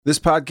This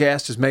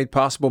podcast is made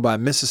possible by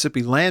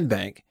Mississippi Land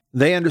Bank.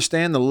 They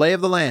understand the lay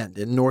of the land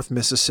in North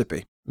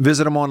Mississippi.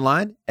 Visit them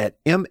online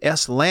at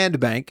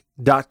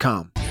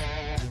mslandbank.com.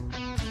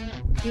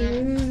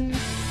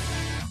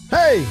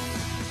 Hey!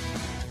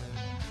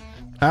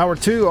 Hour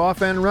 2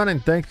 off and running.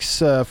 Thanks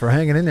for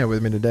hanging in there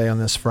with me today on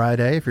this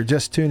Friday. If you're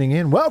just tuning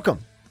in,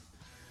 welcome.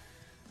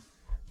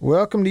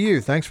 Welcome to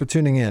you. Thanks for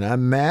tuning in.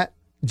 I'm Matt.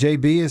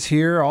 JB is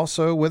here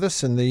also with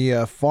us in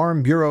the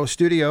Farm Bureau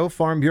studio.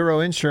 Farm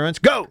Bureau Insurance.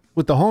 Go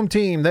with the home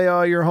team. They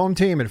are your home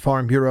team at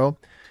Farm Bureau.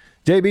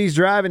 JB's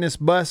driving this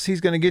bus. He's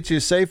going to get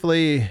you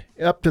safely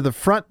up to the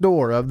front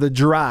door of the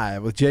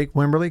drive with Jake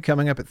Wimberly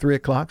coming up at 3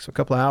 o'clock. So a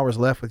couple of hours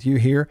left with you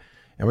here,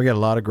 and we got a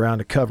lot of ground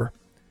to cover.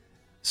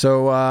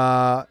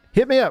 So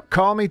hit me up.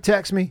 Call me,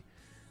 text me,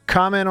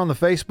 comment on the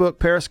Facebook,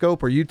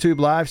 Periscope, or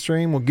YouTube live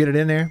stream. We'll get it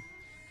in there.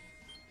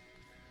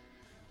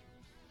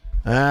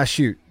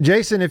 Shoot.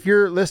 Jason, if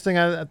you're listening,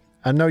 I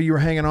know you were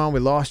hanging on.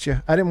 We lost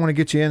you. I didn't want to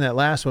get you in that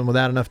last one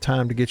without enough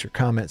time to get your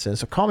comments in.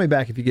 So call me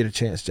back if you get a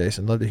chance,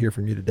 Jason. Love to hear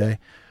from you today.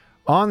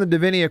 On the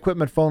Davini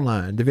Equipment phone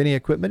line, Davini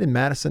Equipment in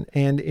Madison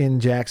and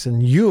in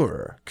Jackson,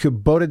 your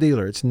Kubota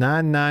dealer. It's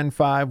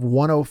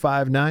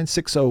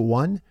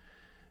 995-1059,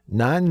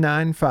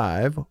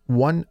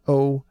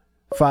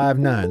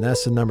 601-995-1059.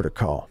 That's the number to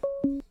call.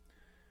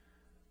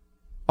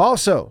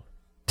 Also,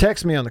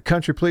 text me on the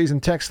Country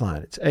Pleasing text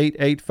line. It's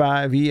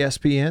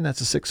 885-ESPN. That's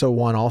a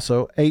 601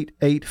 also.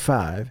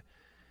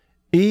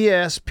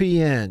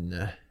 885-ESPN.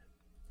 A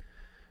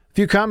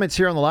few comments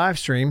here on the live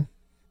stream.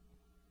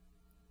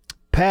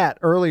 Pat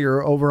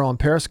earlier over on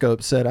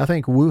Periscope said, I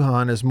think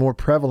Wuhan is more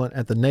prevalent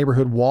at the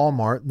neighborhood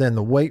Walmart than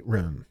the weight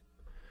room.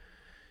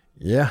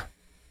 Yeah.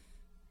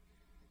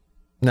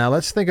 Now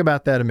let's think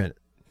about that a minute.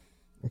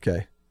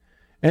 Okay.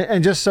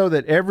 And just so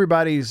that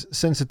everybody's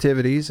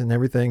sensitivities and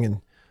everything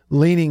and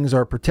leanings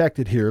are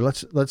protected here,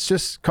 let's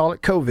just call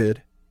it COVID.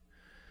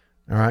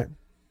 All right.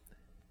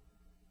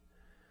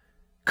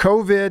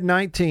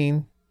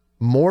 COVID-19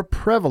 more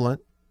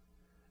prevalent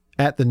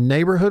at the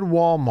neighborhood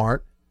Walmart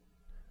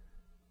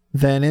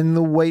than in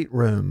the weight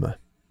room.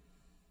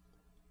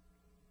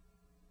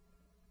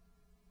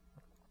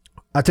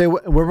 I'll tell you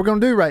what we're going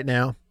to do right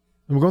now.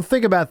 And we're going to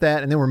think about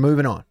that, and then we're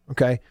moving on,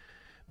 okay?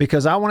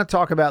 Because I want to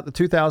talk about the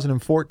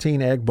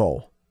 2014 Egg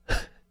Bowl.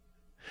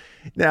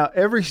 Now,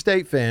 every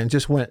state fan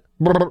just went,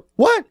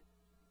 what?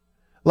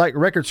 Like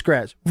record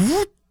scratch.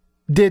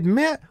 Did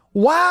Matt,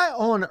 why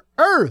on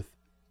earth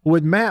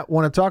would Matt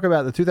want to talk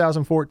about the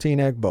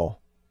 2014 Egg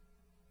Bowl?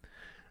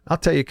 I'll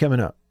tell you coming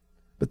up.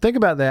 But think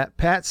about that.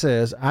 Pat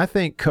says, I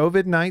think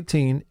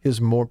COVID-19 is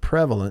more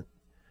prevalent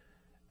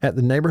at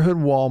the neighborhood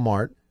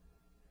Walmart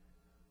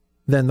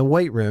than the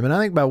weight room. And I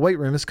think by weight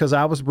room is because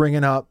I was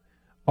bringing up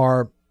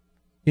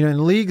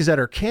in leagues that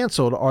are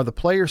canceled, are the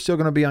players still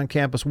going to be on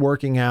campus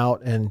working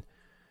out and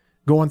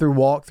going through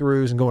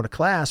walkthroughs and going to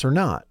class or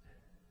not?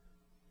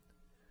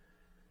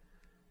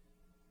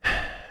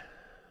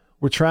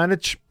 We're trying to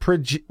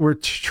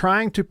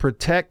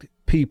protect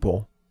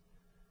people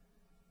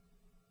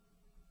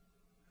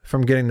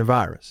from getting the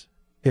virus.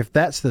 If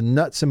that's the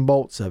nuts and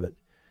bolts of it,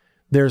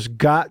 there's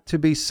got to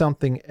be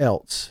something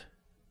else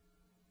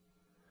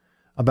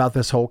about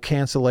this whole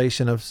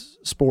cancellation of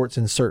sports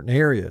in certain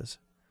areas.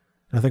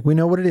 And I think we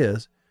know what it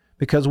is,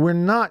 because we're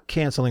not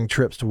canceling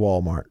trips to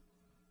Walmart.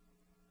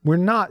 We're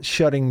not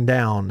shutting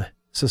down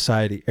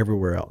society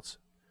everywhere else.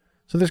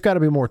 So there's got to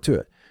be more to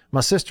it.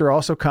 My sister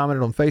also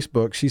commented on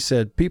Facebook. She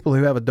said, people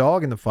who have a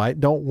dog in the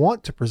fight don't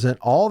want to present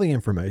all the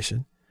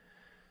information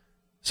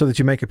so that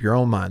you make up your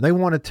own mind. They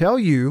want to tell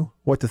you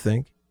what to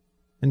think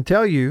and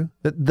tell you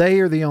that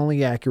they are the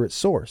only accurate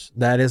source.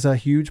 That is a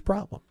huge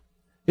problem,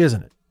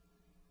 isn't it?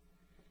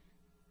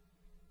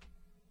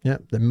 Yeah,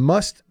 they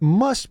must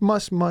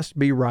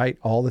be right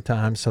all the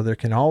time, so there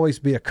can always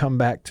be a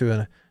comeback to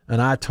an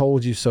I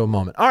told you so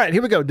moment. All right,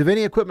 here we go.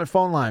 Davini Equipment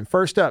phone line.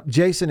 First up,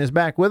 Jason is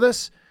back with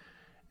us.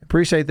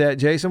 Appreciate that,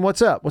 Jason.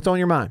 What's up? What's on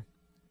your mind?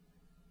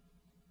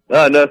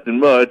 Nothing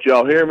much.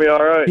 Y'all hear me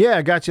all right? Yeah,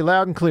 I got you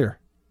loud and clear.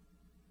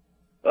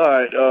 All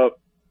right.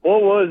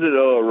 What was it?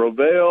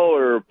 Rovell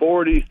or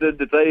Forty said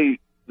that the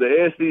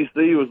SEC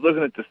was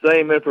looking at the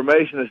same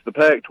information as the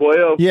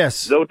Pac-12.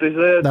 Yes. Is that what they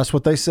said? That's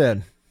what they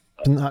said.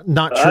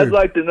 Not true. I'd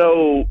like to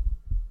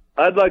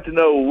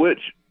know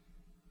which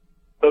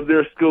of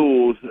their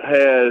schools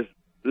has.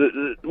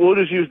 We'll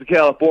just use the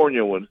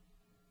California one.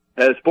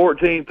 Has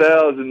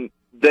 14,000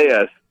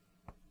 deaths.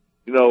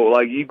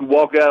 Like you could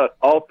walk out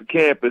off the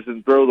campus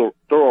and throw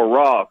a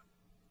rock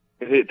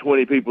and hit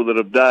 20 people that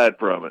have died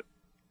from it.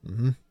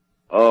 Mm-hmm.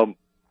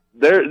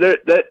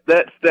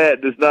 That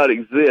stat does not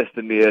exist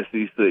in the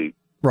SEC.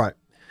 Right.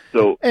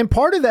 So, and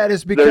part of that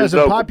is because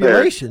of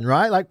population,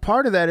 right? Like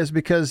part of that is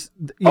because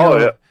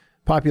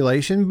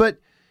population. But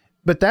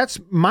that's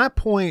my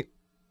point,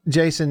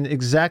 Jason.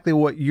 Exactly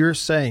what you're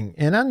saying,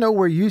 and I know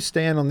where you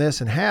stand on this.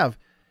 And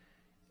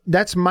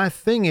that's my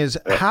thing is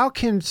how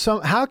can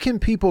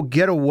people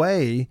get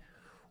away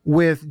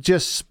with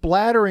just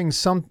splattering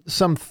some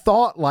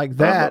thought like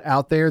that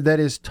out there that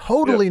is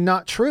totally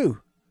not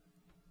true?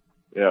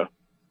 Yeah.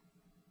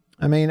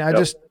 I mean, I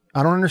don't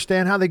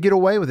understand how they get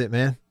away with it,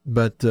 man.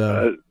 But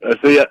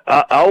see,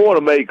 I want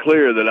to make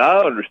clear that I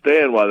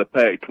understand why the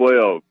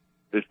Pac-12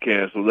 is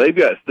canceled. They've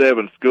got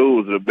 7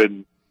 schools that have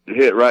been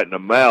hit right in the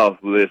mouth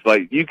with this.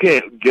 Like, you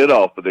can't get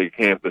off of their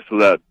campus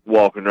without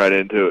walking right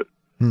into it.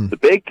 The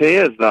Big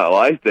Ten's not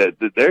like that.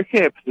 Their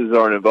campuses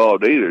aren't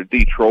involved either.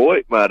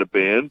 Detroit might have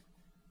been.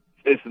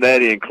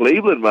 Cincinnati and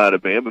Cleveland might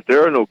have been, but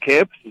there are no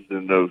campuses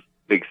in those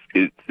big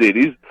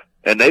cities,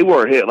 and they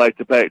weren't hit like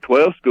the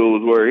Pac-12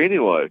 schools were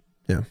anyway.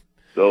 Yeah.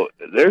 So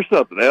there's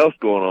something else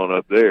going on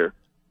up there.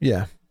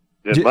 Yeah.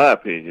 In my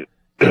opinion.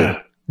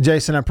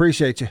 Jason, I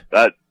appreciate you.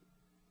 All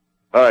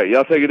right,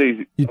 y'all take it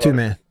easy. You too,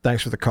 man.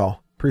 Thanks for the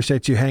call.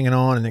 Appreciate you hanging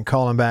on and then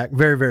calling back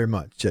very, very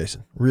much,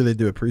 Jason. Really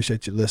do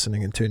appreciate you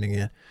listening and tuning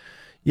in.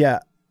 Yeah,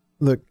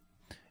 look,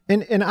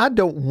 and I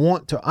don't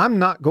want to. I'm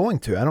not going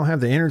to. I don't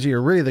have the energy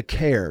or really the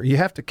care. You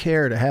have to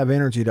care to have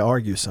energy to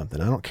argue something.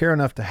 I don't care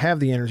enough to have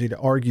the energy to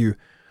argue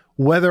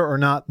whether or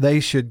not they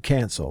should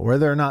cancel,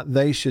 whether or not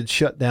they should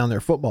shut down their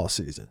football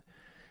season.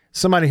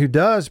 Somebody who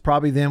does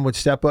probably then would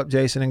step up,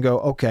 Jason, and go,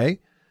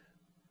 okay,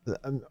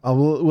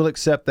 we'll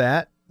accept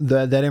that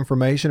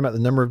information about the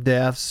number of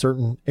deaths,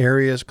 certain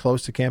areas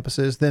close to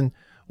campuses. Then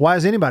why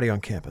is anybody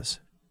on campus?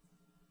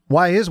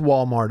 Why is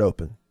Walmart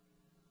open?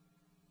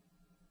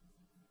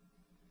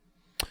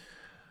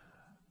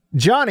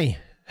 Johnny,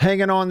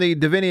 hanging on the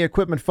Davini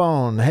Equipment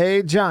phone.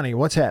 Hey, Johnny,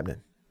 what's happening?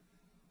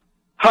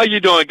 How you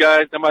doing,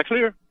 guys? Am I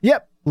clear?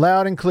 Yep,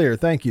 loud and clear.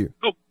 Thank you.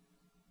 Oh,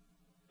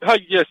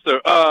 yes, sir.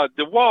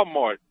 The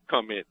Walmart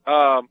comment.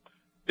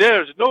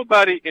 There's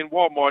nobody in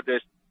Walmart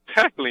that's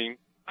tackling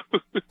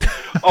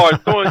or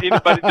throwing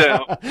anybody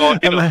down or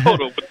in a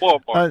photo with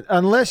Walmart.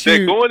 Unless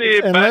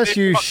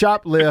you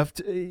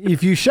shoplift.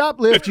 If you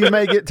shoplift, you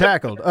may get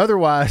tackled.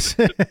 Otherwise.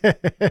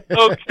 Okay.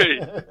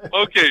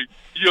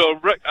 You're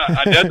right.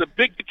 There's a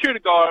big security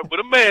guard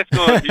with a mask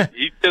on.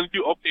 He's telling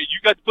you, okay,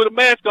 you got to put a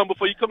mask on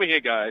before you come in here,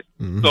 guys.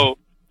 Mm-hmm. So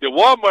the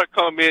Walmart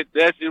comment,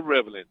 that's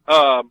irrelevant.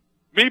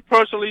 Me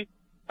personally,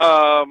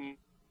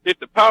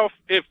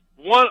 if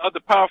one of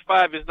the Power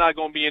 5 is not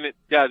going to be in it,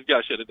 guys, you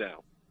got to shut it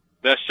down.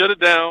 Let's shut it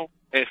down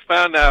and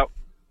find out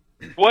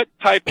what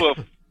type of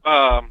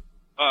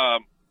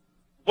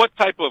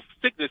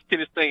sickness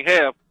can this thing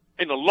have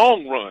in the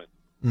long run,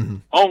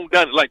 on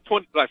down like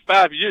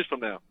 5 years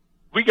from now.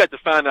 We got to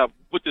find out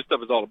what this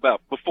stuff is all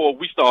about before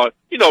we start,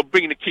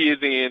 bringing the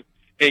kids in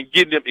and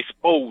getting them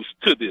exposed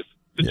to this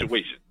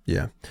situation.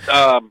 Yeah.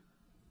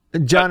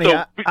 Johnny,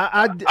 so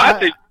I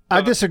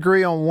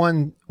disagree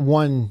on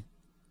one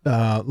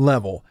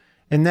level,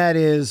 and that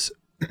is,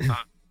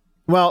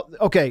 well,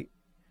 okay,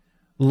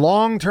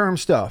 long-term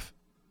stuff.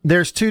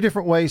 There's 2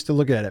 different ways to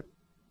look at it.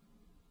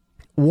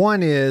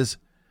 One is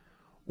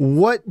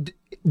what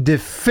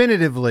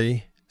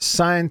definitively,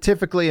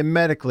 scientifically and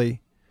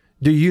medically,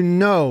 do you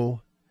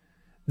know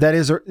that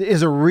is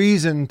a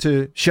reason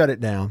to shut it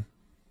down?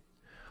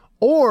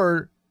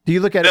 Or do you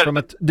look at it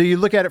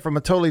from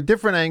a totally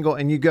different angle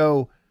and you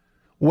go,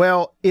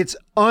 well, it's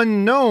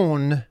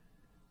unknown,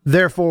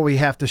 therefore we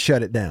have to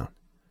shut it down?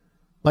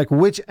 Like,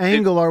 which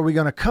angle are we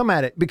going to come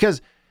at it?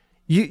 Because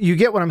you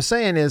get what I'm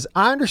saying is,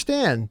 I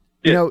understand,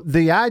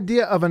 the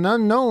idea of an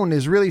unknown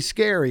is really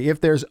scary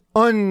if there's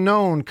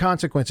unknown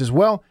consequences.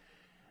 Well,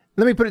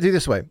 let me put it to you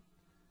this way.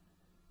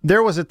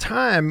 There was a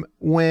time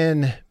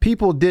when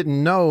people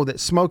didn't know that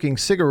smoking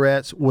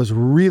cigarettes was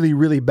really,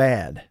 really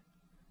bad.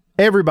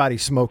 Everybody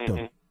smoked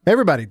them.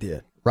 Everybody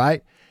did,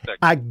 right? Exactly.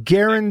 I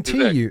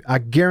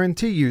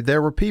guarantee you there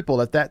were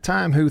people at that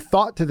time who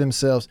thought to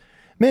themselves,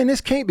 man,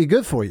 this can't be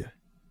good for you.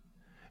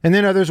 And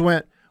then others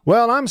went,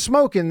 well, I'm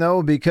smoking,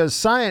 though, because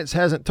science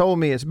hasn't told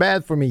me it's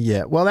bad for me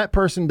yet. Well, that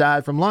person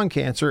died from lung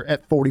cancer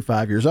at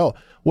 45 years old.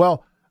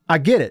 Well, I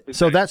get it.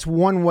 So that's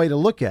one way to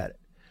look at it.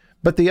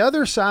 But the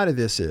other side of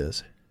this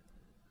is,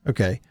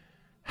 okay,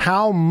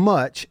 how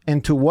much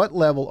and to what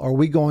level are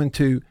we going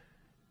to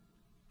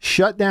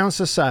shut down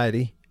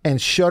society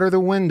and shutter the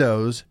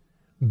windows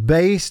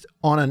based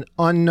on an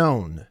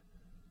unknown?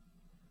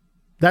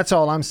 That's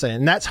all I'm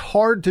saying. That's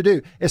hard to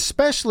do,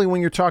 especially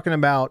when you're talking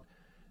about,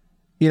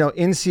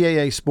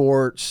 NCAA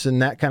sports and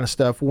that kind of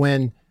stuff,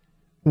 when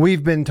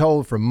we've been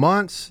told for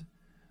months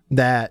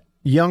that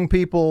young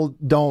people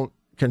don't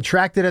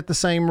contract it at the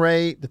same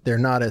rate, that they're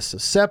not as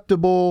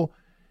susceptible.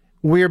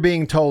 We're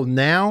being told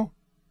now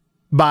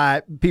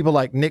by people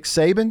like Nick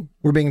Saban,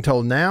 we're being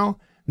told now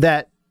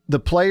that the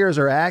players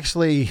are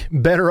actually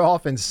better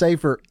off and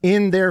safer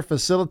in their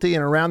facility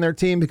and around their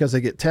team because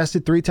they get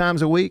tested 3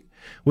 times a week.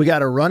 We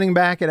got a running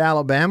back at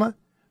Alabama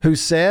who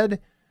said,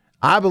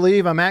 I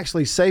believe I'm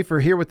actually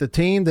safer here with the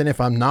team than if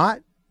I'm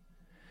not.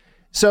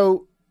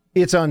 So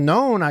it's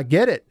unknown. I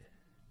get it.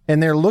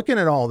 And they're looking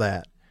at all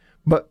that.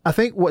 But I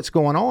think what's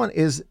going on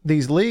is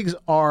these leagues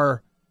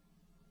are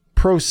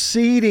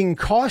proceeding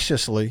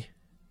cautiously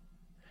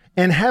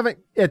and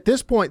at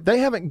this point, they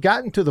haven't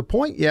gotten to the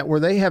point yet where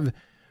they have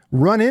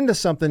run into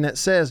something that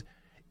says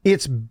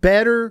it's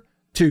better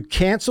to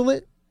cancel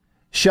it,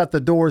 shut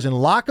the doors and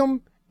lock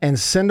them, and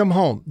send them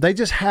home. They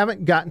just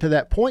haven't gotten to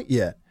that point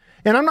yet.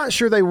 And I'm not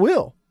sure they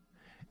will.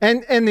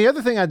 And the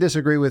other thing I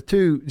disagree with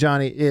too,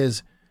 Johnny,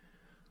 is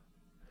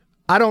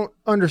I don't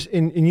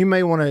understand, and you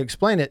may want to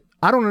explain it.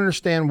 I don't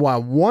understand why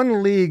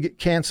one league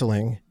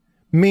canceling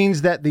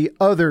means that the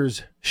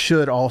others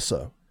should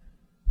also.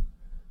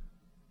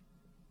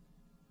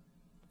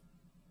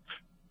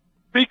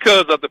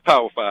 Because of the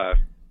Power Five.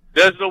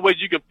 There's no way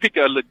you can pick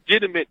a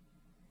legitimate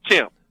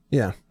champ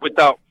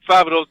without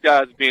 5 of those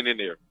guys being in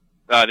there.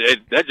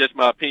 That's just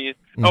my opinion.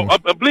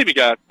 Believe me,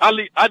 guys, I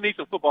need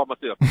some football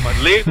myself.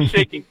 My legs are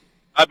shaking.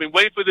 I've been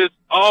waiting for this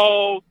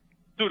all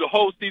through the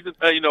whole season.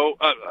 I'm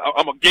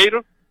a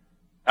Gator,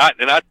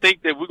 and I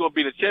think that we're going to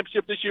be in the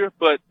championship this year.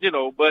 But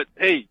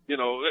hey,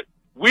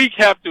 we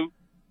have to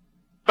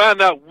find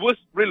out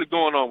what's really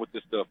going on with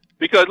this stuff.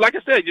 Because, like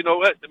I said,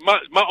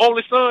 my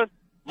only son,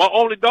 my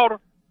only daughter,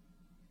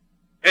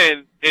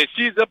 and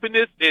she's up in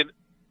this, and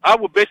I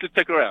will basically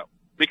take her out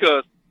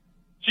because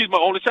she's my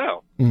only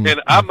child,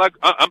 and I'm not,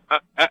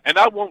 and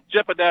I won't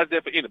jeopardize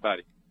that for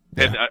anybody.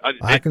 Yeah. And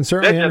I can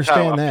certainly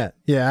understand that.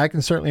 Yeah, I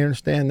can certainly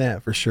understand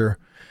that for sure.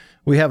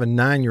 We have a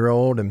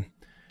 9-year-old, and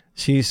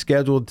she's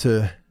scheduled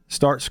to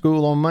start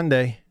school on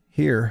Monday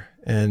here,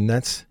 and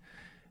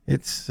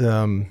it'd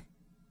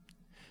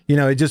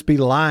just be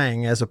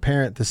lying as a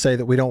parent to say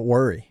that we don't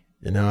worry.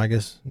 I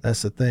guess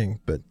that's the thing,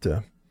 but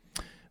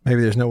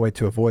maybe there's no way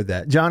to avoid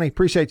that. Johnny,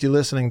 appreciate you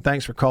listening.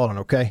 Thanks for calling.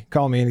 Okay,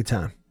 call me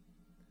anytime.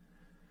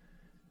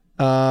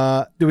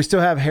 Do we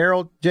still have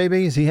Harold,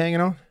 JB? Is he hanging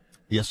on?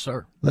 Yes,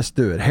 sir. Let's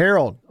do it.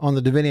 Harold on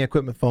the Davini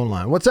Equipment phone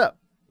line. What's up?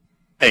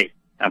 Hey,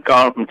 I'm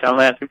calling from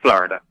Tallahassee,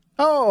 Florida.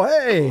 Oh,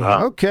 hey.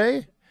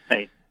 Okay.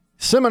 Hey.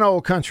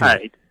 Seminole country.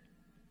 Hi.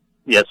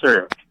 Yes,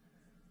 sir.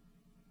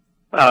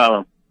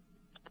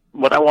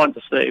 What I wanted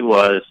to say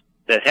was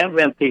there have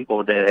been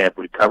people that have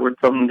recovered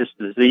from this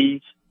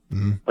disease,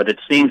 but it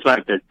seems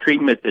like the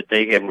treatment that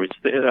they have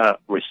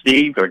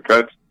received or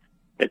drugs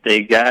that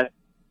they got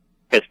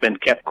has been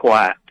kept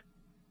quiet.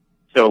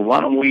 So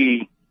why don't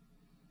we,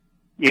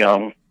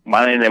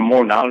 wanting them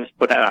more knowledge,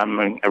 but I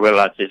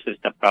realize this is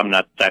probably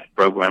not that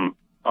program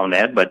on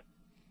that, but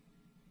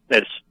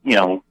that's,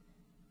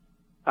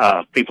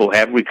 people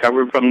have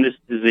recovered from this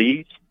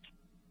disease,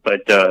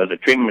 but the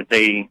treatment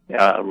they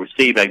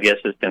received, I guess,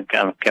 has been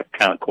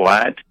kept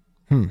quiet.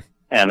 And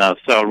I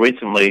saw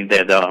recently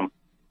that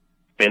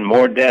been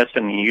more deaths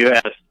in the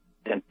U.S.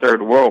 than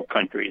third world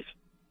countries,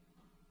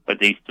 but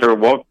these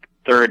third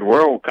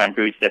world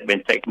countries have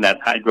been taking that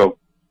hydro,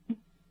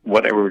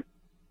 whatever,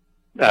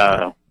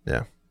 drug.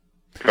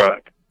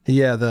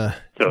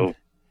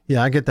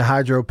 Yeah, I get the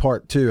hydro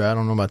part too. I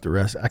don't know about the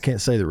rest. I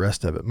can't say the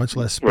rest of it, much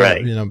less,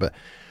 right. But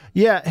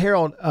yeah,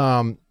 Harold,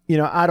 I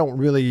don't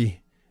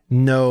really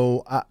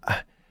know.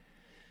 I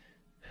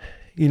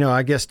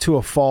guess to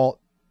a fault,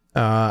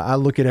 I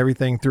look at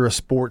everything through a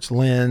sports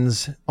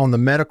lens. On the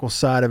medical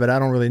side of it, I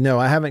don't really know.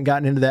 I haven't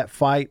gotten into that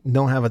fight and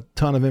don't have a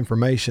ton of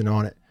information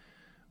on it.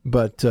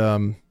 But,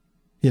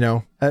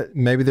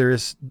 maybe there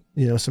is,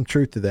 some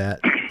truth to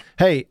that.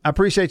 Hey, I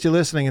appreciate you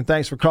listening, and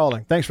thanks for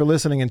calling. Thanks for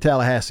listening in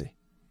Tallahassee.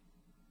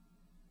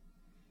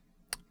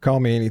 Call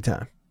me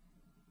anytime.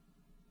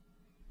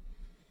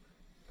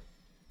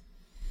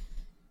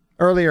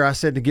 Earlier, I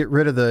said to get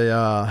rid of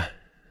the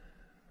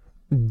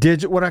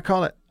what I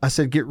call it? I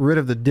said get rid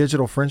of the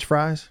digital French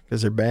fries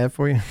because they're bad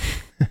for you.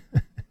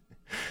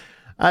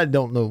 I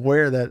don't know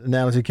where that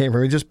analogy came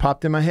from. It just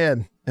popped in my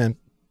head, and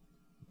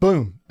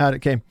boom, out it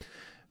came.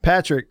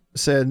 Patrick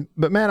said,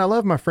 but man, I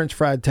love my French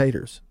fried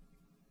taters.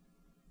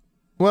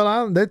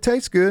 Well, they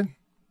taste good,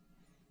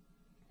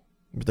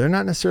 but they're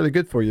not necessarily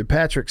good for you.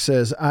 Patrick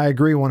says, I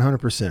agree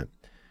 100%.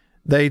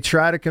 They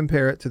try to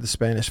compare it to the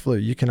Spanish flu.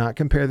 You cannot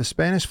compare the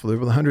Spanish flu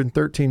with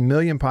 113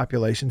 million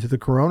population to the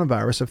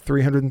coronavirus of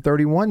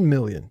 331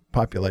 million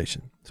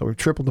population. So we've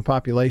tripled the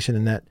population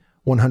in that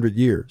 100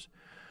 years.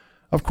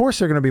 Of course,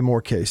 there are going to be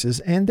more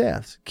cases and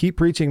deaths. Keep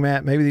preaching,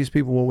 Matt. Maybe these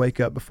people will wake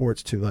up before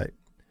it's too late.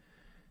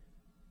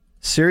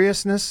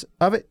 Seriousness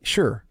of it?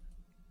 Sure.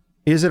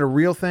 Is it a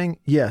real thing?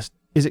 Yes.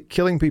 Is it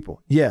killing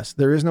people? Yes.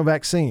 There is no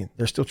vaccine.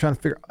 They're still trying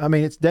to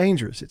it's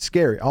dangerous. It's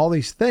scary. All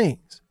these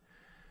things.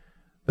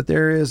 But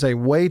there is a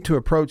way to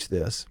approach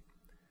this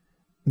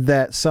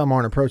that some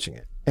aren't approaching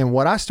it. And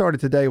what I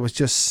started today was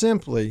just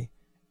simply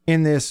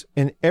in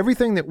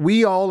everything that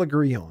we all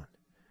agree on,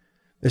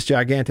 this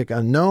gigantic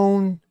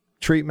unknown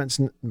treatments.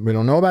 We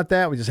don't know about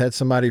that. We just had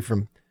somebody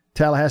from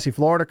Tallahassee,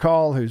 Florida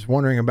call who's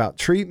wondering about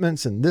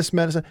treatments and this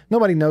medicine.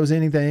 Nobody knows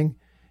anything.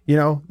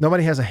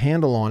 Nobody has a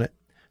handle on it.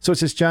 So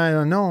it's this giant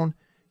unknown.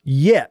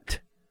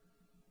 Yet,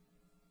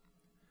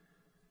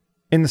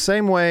 in the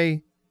same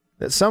way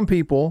that some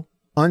people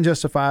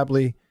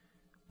unjustifiably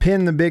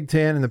pin the Big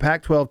Ten and the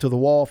Pac-12 to the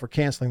wall for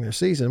canceling their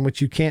season,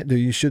 which you can't do,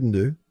 you shouldn't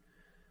do.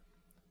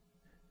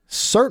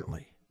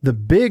 Certainly, the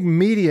big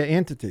media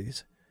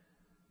entities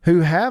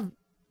who have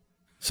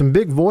some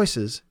big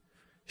voices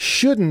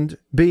shouldn't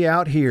be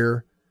out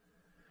here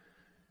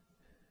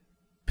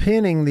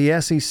pinning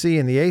the SEC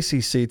and the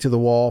ACC to the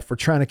wall for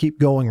trying to keep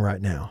going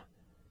right now.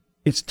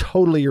 It's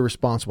totally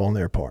irresponsible on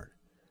their part.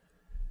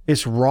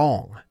 It's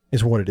wrong,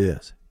 is what it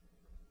is.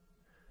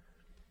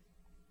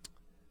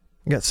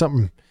 got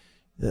something,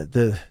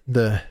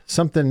 the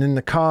something in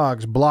the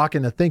cogs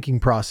blocking the thinking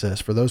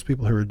process for those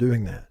people who are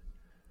doing that.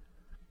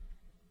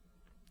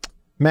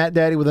 Matt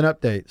Daddy with an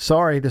update.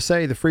 Sorry to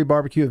say the free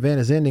barbecue event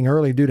is ending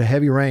early due to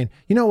heavy rain.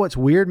 You know what's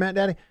weird, Matt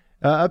Daddy?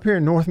 Up here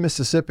in North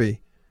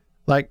Mississippi,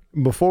 like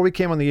before we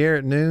came on the air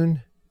at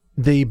noon,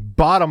 the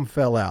bottom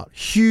fell out.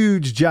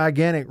 Huge,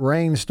 gigantic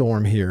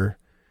rainstorm here,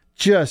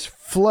 just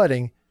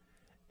flooding.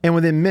 And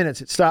within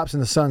minutes, it stops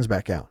and the sun's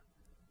back out.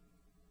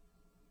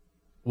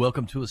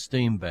 Welcome to a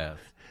steam bath.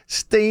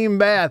 Steam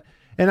bath.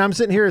 And I'm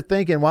sitting here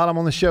thinking while I'm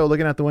on the show,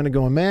 looking out the window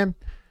going, man,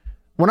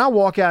 when I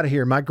walk out of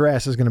here, my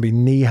grass is going to be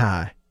knee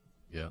high.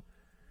 Yeah.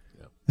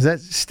 Is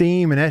that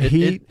steam and that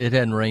heat? It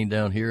hadn't rained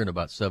down here in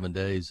about 7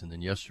 days, and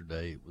then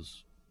yesterday it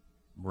was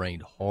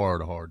rained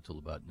hard till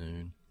about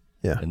noon.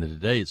 Yeah. And then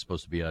today it's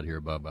supposed to be out here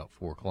by about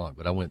 4 o'clock.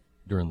 But I went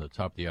during the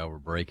top of the hour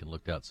break and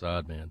looked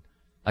outside, man.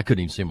 I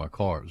couldn't even see my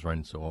car. It was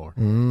raining so hard.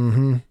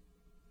 Mm-hmm.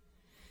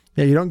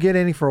 Yeah, you don't get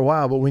any for a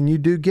while, but when you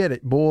do get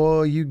it,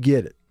 boy, you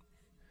get it.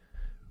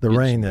 The Get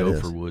rain, some that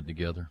is. gopher wood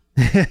together.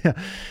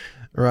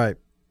 Right.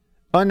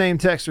 Unnamed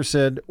texter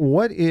said,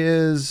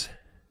 what's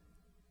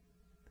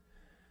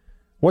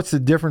the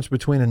difference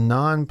between a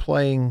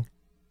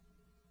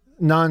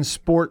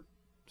non-sport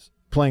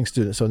playing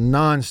student, so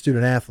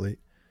non-student athlete,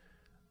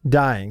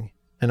 dying,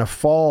 and a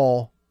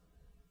fall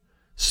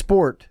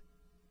sport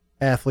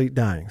athlete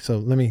dying? So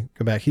let me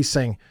go back. He's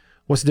saying,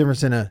 what's the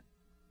difference in a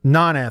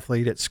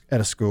non-athlete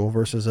at a school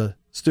versus a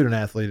student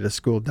athlete at a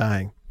school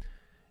dying?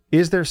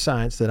 Is there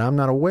science that I'm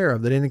not aware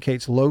of that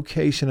indicates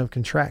location of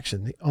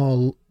contraction?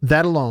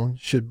 That alone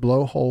should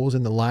blow holes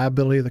in the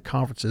liability of the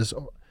conferences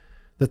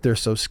that they're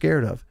so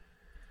scared of.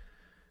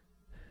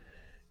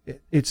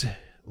 It's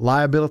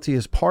liability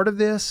is part of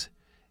this.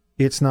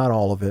 It's not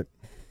all of it.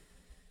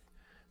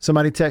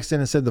 Somebody texted in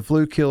and said the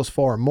flu kills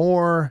far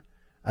more.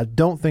 I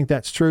don't think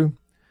that's true.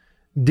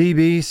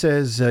 DB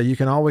says you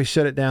can always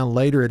shut it down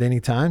later at any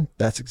time.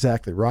 That's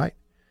exactly right.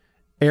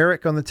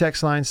 Eric on the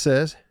text line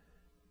says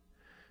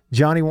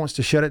Johnny wants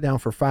to shut it down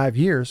for 5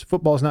 years.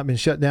 Football's not been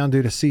shut down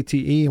due to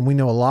CTE, and we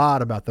know a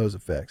lot about those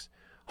effects.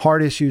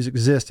 Heart issues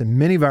exist in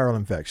many viral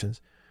infections.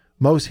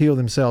 Most heal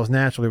themselves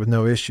naturally with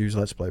no issues.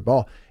 Let's play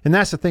ball. And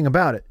that's the thing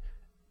about it.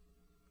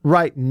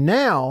 Right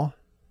now,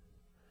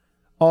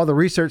 all the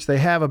research they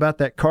have about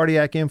that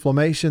cardiac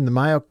inflammation, the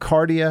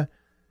myocardia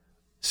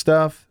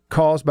stuff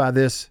caused by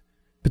this,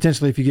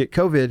 potentially if you get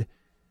COVID,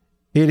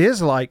 it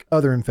is like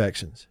other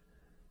infections.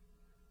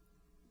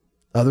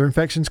 Other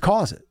infections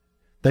cause it.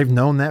 They've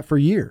known that for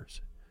years.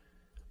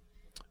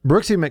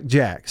 Brooksy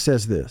McJack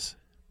says this.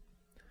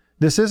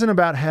 This isn't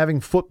about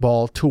having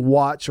football to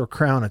watch or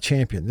crown a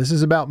champion. This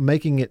is about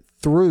making it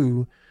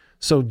through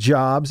so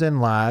jobs and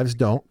lives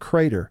don't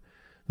crater.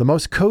 The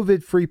most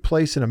COVID-free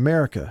place in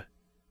America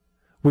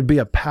would be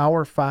a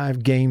Power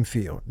 5 game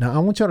field. Now, I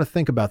want y'all to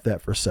think about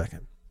that for a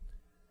second.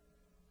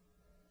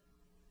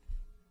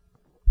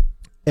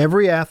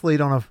 Every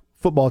athlete on a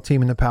football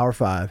team in the Power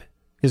 5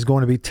 is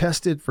going to be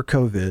tested for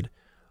COVID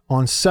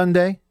on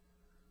Sunday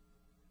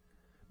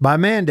by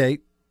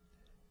mandate,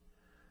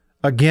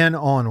 again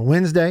on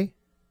Wednesday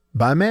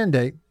by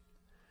mandate,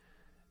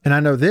 and I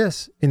know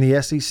this, in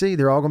the SEC,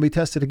 they're all going to be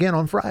tested again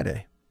on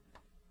Friday.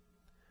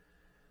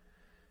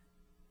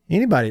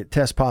 Anybody that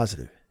tests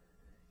positive,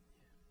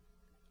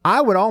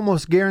 I would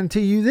almost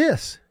guarantee you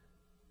this,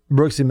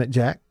 Brooksy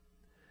McJack,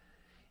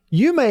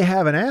 you may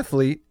have an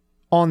athlete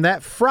on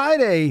that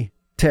Friday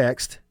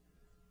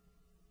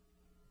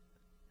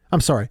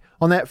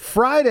on that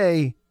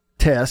Friday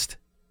test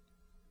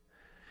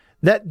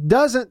that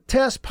doesn't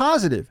test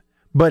positive,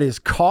 but is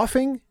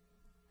coughing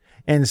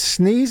and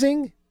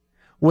sneezing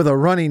with a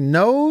runny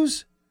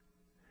nose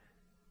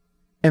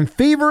and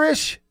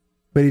feverish,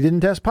 but he didn't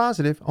test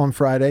positive on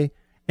Friday,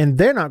 and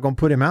they're not going to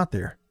put him out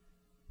there.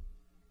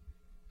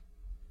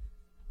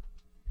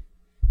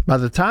 By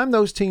the time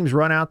those teams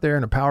run out there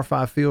in a Power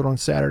 5 field on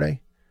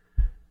Saturday,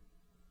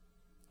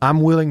 I'm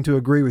willing to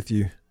agree with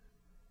you.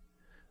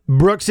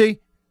 Brooksy,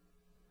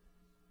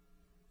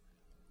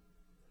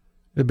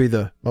 it'd be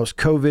the most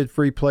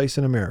COVID-free place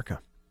in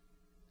America.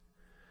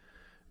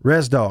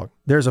 ResDog,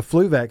 there's a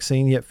flu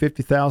vaccine, yet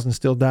 50,000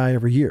 still die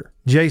every year.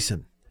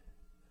 Jason,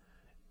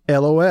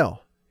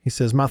 LOL. He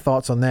says, my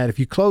thoughts on that. If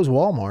you close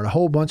Walmart, a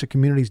whole bunch of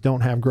communities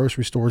don't have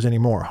grocery stores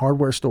anymore,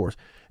 hardware stores,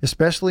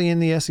 especially in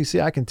the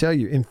SEC. I can tell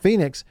you, in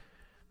Phoenix,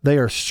 they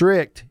are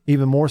strict,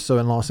 even more so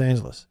in Los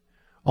Angeles.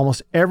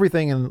 Almost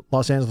everything in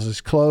Los Angeles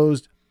is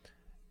closed.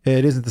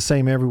 It isn't the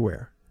same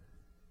everywhere.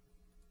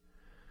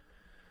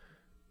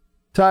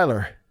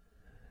 Tyler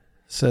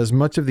says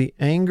much of the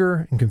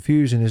anger and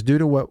confusion is due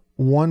to what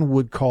one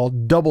would call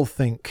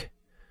doublethink,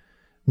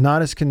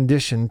 not as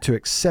conditioned to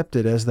accept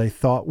it as they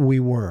thought we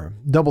were.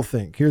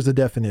 Doublethink, here's the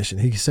definition.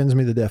 He sends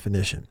me the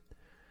definition.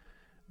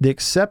 The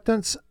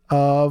acceptance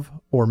of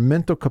or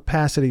mental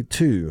capacity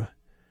to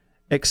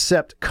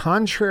accept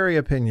contrary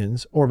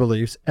opinions or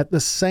beliefs at the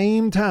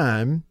same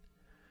time,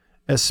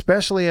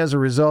 especially as a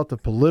result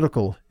of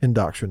political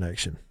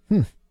indoctrination.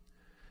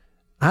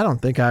 I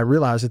don't think I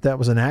realized that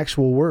was an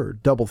actual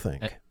word,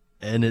 doublethink.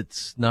 And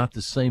it's not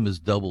the same as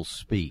double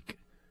speak.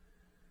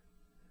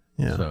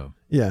 Yeah. So,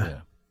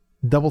 yeah.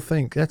 Double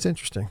think. That's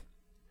interesting.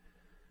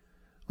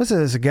 Listen,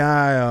 there's a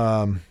guy,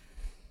 I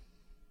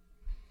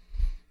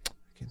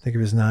can't think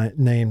of his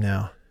name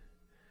now.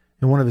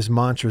 And one of his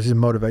mantras, he's a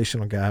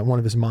motivational guy. One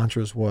of his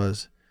mantras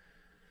was,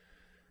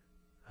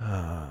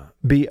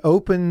 be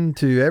open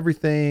to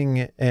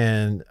everything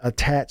and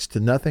attached to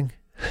nothing.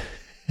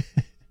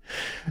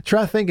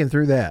 Try thinking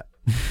through that.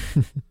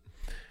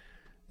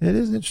 It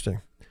is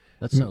interesting.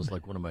 That sounds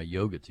like one of my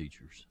yoga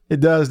teachers. It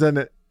does, doesn't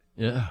it?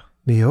 Yeah.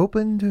 Be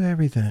open to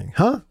everything.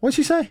 Huh? What'd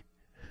she say?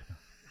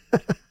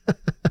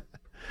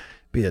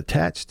 Be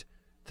attached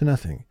to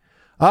nothing.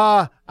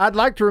 I'd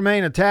like to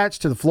remain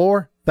attached to the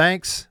floor.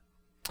 Thanks.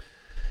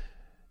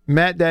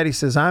 Matt Daddy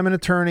says, I'm an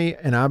attorney,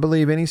 and I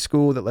believe any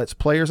school that lets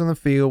players on the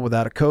field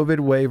without a COVID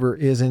waiver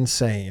is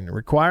insane.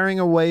 Requiring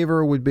a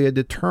waiver would be a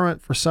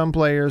deterrent for some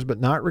players,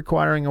 but not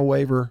requiring a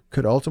waiver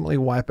could ultimately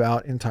wipe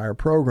out entire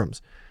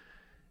programs.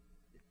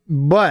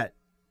 But,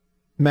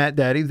 Matt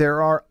Daddy,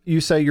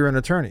 you say you're an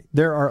attorney.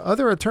 There are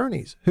other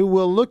attorneys who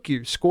will look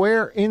you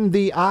square in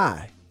the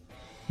eye.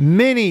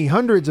 Many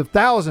hundreds of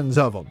thousands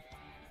of them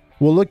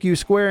will look you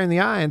square in the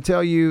eye and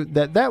tell you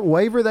that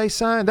waiver they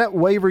signed, that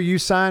waiver you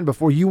signed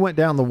before you went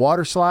down the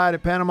water slide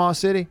at Panama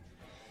City,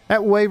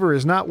 that waiver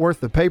is not worth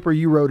the paper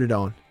you wrote it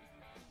on.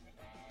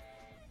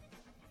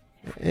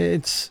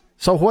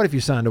 So what if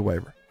you signed a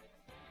waiver?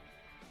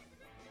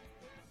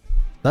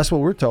 That's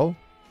what we're told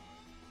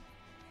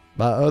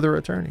by other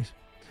attorneys.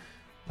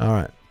 All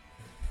right.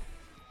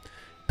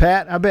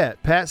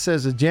 Pat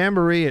says a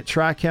jamboree at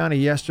Tri-County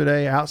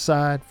yesterday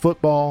outside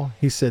football.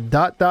 He said ...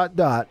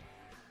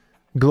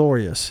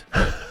 glorious.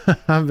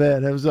 I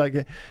bet it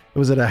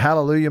was it a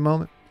hallelujah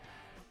moment?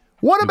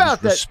 What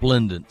about that?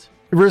 Resplendent.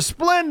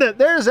 Resplendent.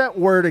 There's that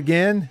word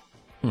again.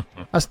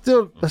 I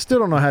still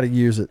don't know how to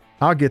use it.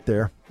 I'll get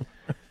there.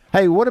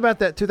 Hey, what about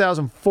that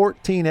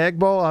 2014 Egg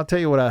Bowl? I'll tell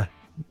you what I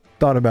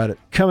thought about it.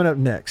 Coming up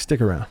next.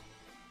 Stick around.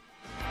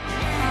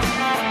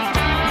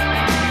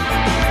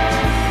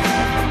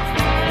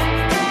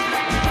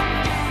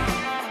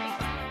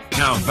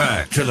 Now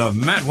back to the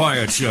Matt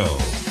Wyatt Show.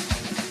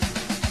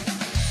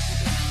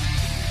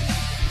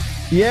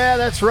 Yeah,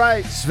 that's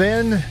right,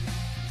 Sven.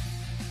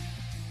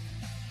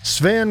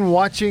 Sven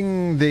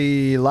watching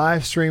the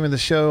live stream of the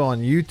show on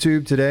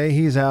YouTube today.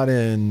 He's out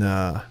in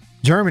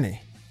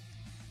Germany.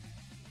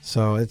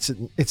 So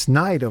it's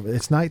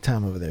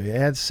nighttime over there. He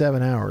adds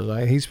 7 hours.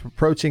 Right? He's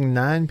approaching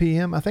 9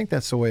 p.m. I think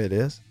that's the way it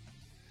is.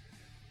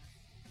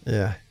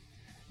 Yeah.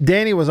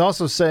 Danny was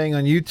also saying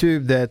on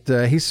YouTube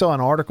that he saw an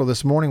article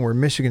this morning where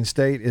Michigan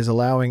State is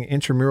allowing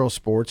intramural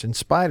sports in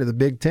spite of the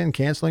Big Ten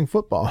canceling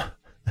football.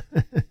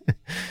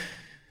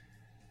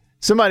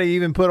 Somebody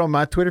even put on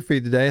my Twitter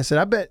feed today,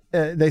 I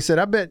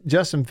bet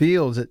Justin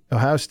Fields at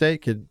Ohio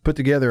State could put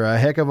together a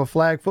heck of a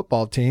flag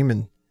football team.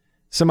 And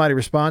somebody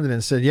responded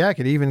and said, yeah, I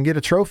could even get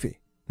a trophy.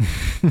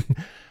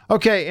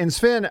 Okay, and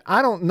Sven,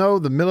 I don't know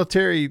the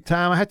military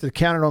time. I have to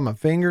count it on my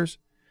fingers.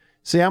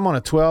 See, I'm on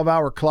a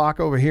 12-hour clock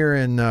over here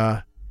in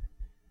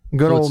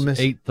good old Miss.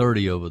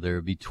 8:30 over there.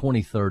 It'd be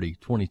 2030,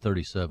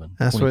 2037,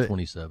 That's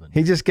 2027.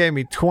 He just gave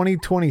me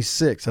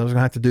 2026. I was going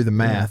to have to do the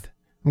math.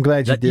 I'm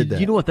glad you did that.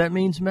 You know what that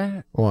means,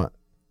 Matt? What?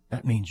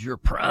 That means you're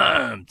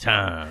prime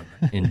time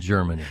in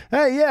Germany.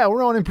 Hey, yeah,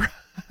 we're on in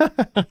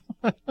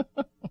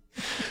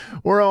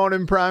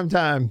prime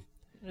time.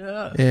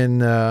 Yeah.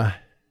 In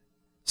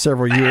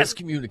several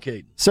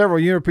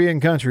European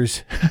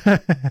countries.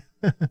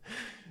 We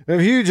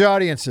have huge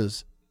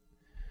audiences.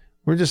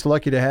 We're just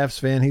lucky to have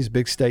Sven. He's a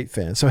big State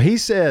fan. So he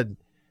said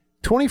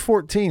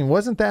 2014,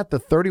 wasn't that the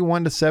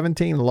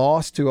 31-17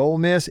 loss to Ole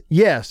Miss?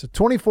 Yes, the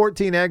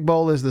 2014 Egg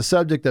Bowl is the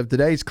subject of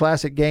today's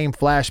classic game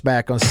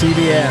Flashback on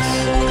CBS.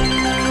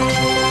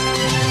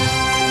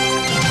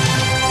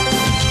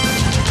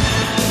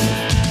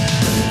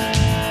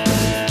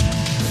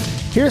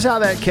 Here's how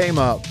that came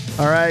up,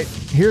 all right?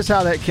 Here's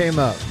how that came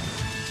up.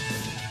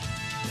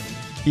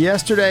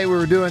 Yesterday, we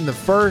were doing the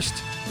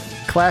first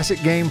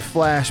classic game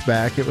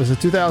Flashback. It was a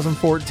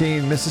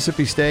 2014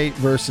 Mississippi State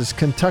versus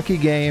Kentucky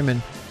game,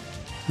 and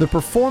the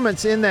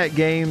performance in that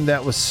game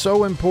that was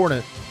so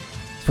important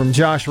from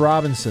Josh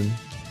Robinson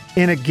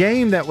in a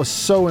game that was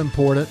so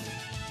important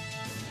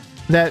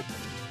that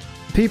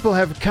people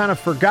have kind of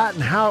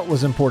forgotten how it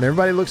was important.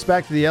 Everybody looks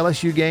back to the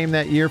LSU game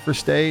that year for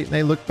State, and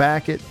they look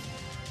back at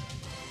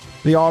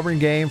the Auburn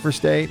game for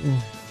State, and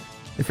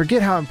they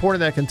forget how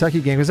important that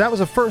Kentucky game was. That was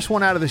the first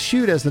one out of the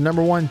chute as the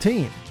number one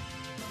team.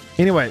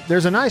 Anyway,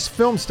 there's a nice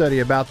film study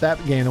about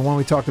that game, the one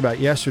we talked about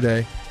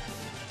yesterday,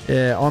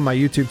 on my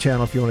YouTube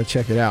channel if you want to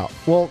check it out.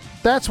 Well,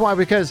 that's why,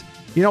 because,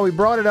 we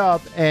brought it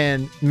up,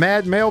 and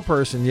Mad Mail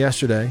Person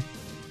yesterday,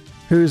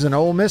 who's an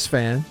Ole Miss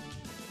fan,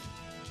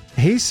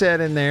 he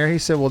said in there,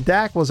 well,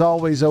 Dak was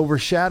always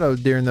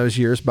overshadowed during those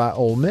years by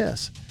Ole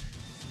Miss.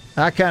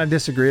 I kind of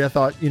disagree. I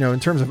thought, in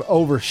terms of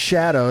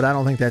overshadowed, I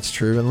don't think that's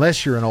true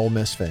unless you're an Ole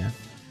Miss fan.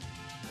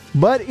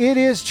 But it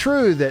is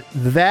true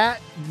that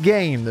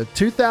game, the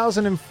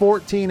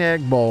 2014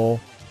 Egg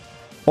Bowl,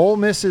 Ole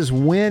Miss's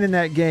win in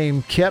that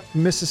game kept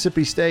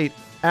Mississippi State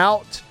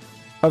out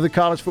of the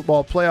college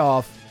football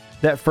playoff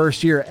that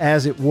first year,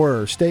 as it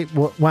were. State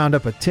wound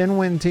up a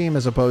 10-win team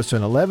as opposed to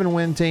an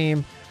 11-win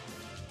team.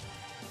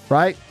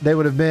 Right? They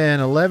would have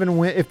been 11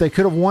 wins. If they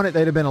could have won it,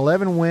 they'd have been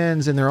 11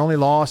 wins, and their only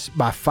loss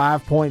by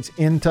 5 points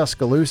in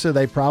Tuscaloosa.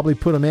 They probably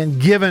put them in,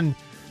 given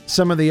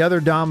some of the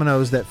other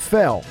dominoes that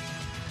fell.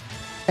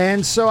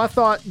 And so I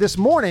thought this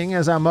morning,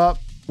 as I'm up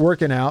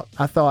working out,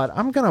 I thought,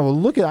 I'm going to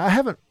look at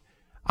it.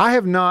 I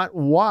have not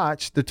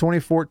watched the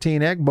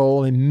 2014 Egg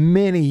Bowl in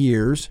many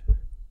years.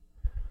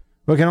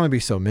 Well, it can only be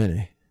so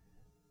many.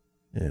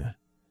 Yeah.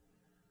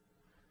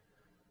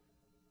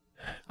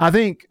 I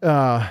think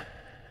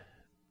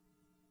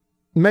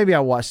maybe I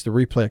watched the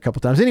replay a couple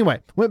times.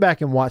 Anyway, went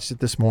back and watched it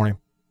this morning.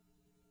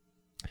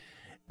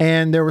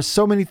 And there were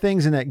so many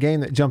things in that game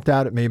that jumped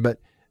out at me, but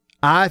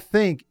I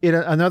think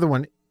another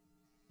one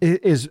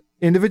is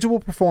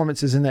individual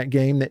performances in that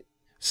game that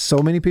so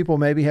many people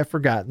maybe have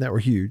forgotten that were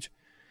huge.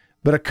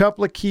 But a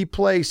couple of key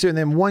plays, and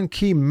then one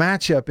key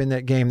matchup in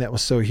that game that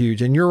was so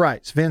huge. And you're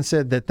right, Sven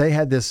said that they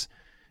had this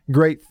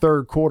great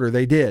third quarter.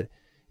 They did.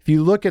 If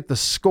you look at the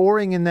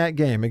scoring in that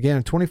game,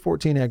 again,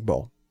 2014 Egg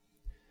Bowl,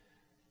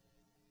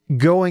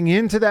 going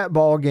into that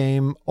ball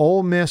game,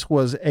 Ole Miss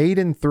was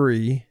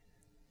 8-3.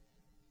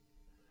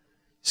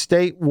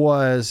 State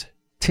was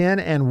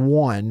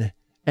 10-1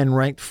 and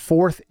ranked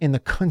 4th in the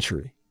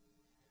country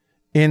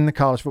in the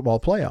college football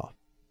playoff.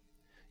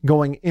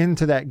 Going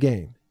into that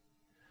game,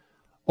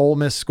 Ole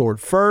Miss scored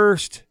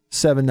first,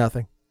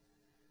 7-0.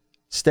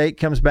 State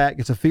comes back,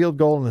 gets a field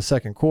goal in the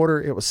second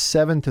quarter. It was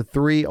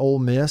 7-3 Ole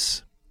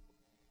Miss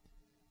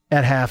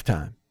at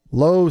halftime.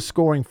 Low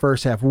scoring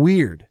first half.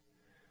 Weird.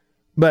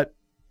 But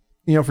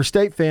you know, for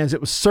State fans,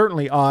 it was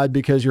certainly odd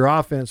because your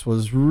offense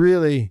was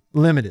really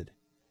limited.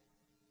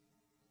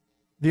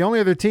 The only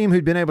other team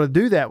who'd been able to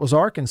do that was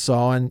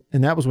Arkansas, and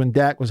that was when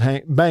Dak was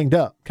banged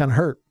up, kind of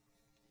hurt.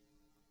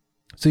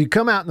 So you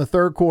come out in the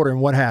third quarter,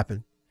 and what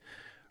happened?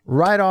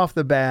 Right off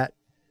the bat,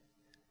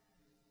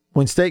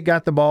 when State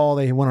got the ball,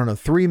 they went on a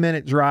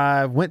 3-minute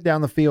drive, went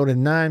down the field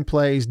in 9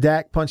 plays.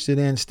 Dak punched it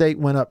in. State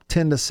went up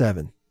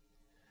 10-7.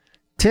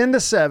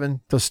 10-7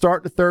 to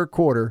start the third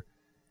quarter.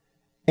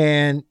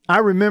 And I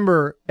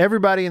remember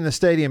everybody in the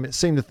stadium, it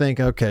seemed to think,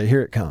 okay,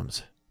 here it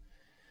comes.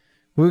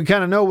 We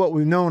kind of know what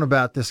we've known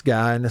about this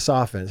guy and this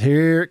offense.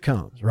 Here it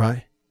comes,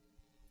 right?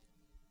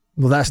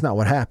 Well, that's not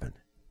what happened.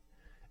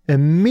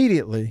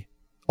 Immediately,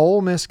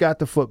 Ole Miss got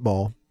the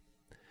football,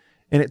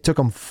 and it took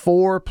them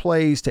 4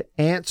 plays to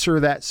answer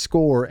that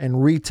score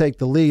and retake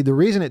the lead. The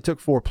reason it took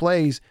 4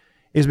 plays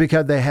is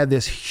because they had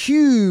this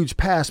huge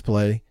pass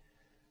play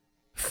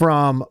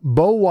from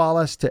Bo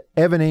Wallace to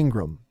Evan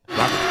Ingram.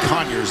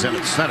 Conyers in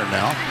at center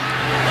now.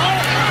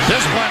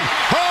 This one,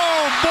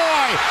 oh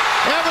boy!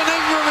 Evan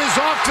Ingram is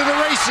off to the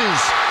races.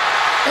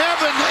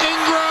 Evan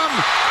Ingram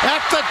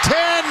at the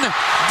 10,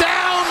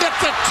 down at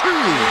the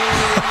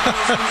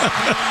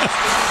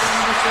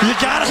 2. You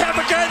got to have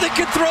a guy that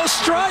can throw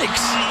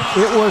strikes.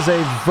 It was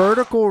a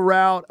vertical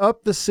route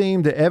up the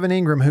seam to Evan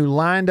Ingram, who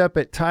lined up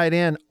at tight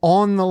end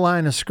on the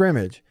line of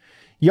scrimmage.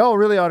 Y'all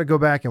really ought to go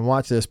back and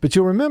watch this, but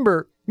you'll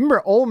remember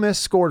Ole Miss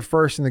scored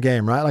first in the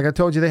game, right? Like I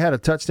told you, they had a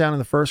touchdown in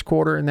the first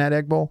quarter in that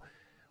Egg Bowl.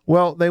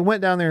 Well, they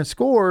went down there and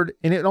scored,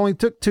 and it only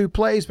took 2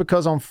 plays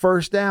because on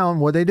first down,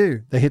 what'd they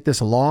do? They hit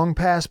this long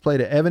pass play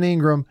to Evan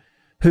Ingram,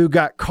 who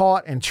got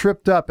caught and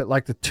tripped up at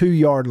like the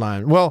 2-yard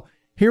line. Well,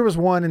 here was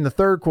one in the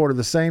third quarter,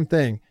 the same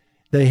thing.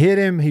 They hit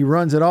him. He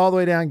runs it all the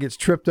way down, gets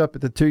tripped up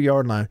at the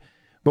 2-yard line.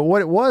 But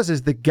what it was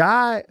is the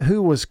guy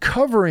who was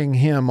covering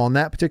him on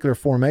that particular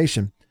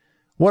formation,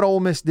 what Ole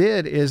Miss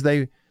did is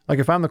they, like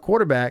if I'm the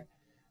quarterback,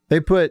 they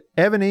put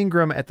Evan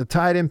Ingram at the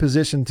tight end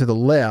position to the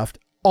left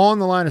on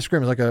the line of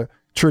scrimmage, like a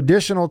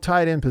traditional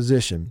tight end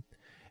position.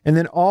 And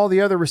then all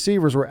the other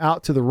receivers were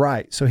out to the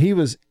right. So he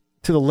was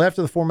to the left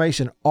of the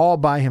formation all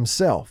by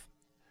himself.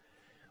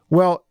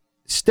 Well,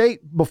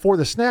 State before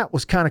the snap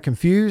was kind of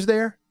confused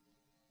there.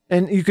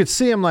 And you could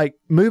see him like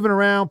moving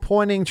around,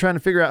 pointing, trying to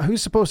figure out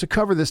who's supposed to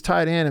cover this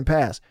tight end and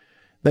pass.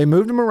 They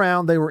moved him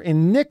around. They were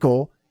in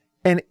nickel.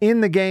 And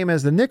in the game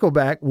as the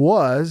nickelback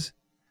was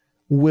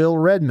Will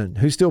Redmond,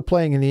 who's still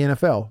playing in the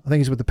NFL. I think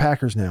he's with the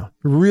Packers now.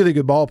 Really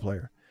good ball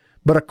player,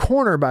 but a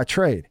corner by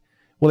trade.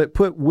 Well, it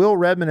put Will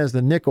Redmond as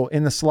the nickel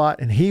in the slot,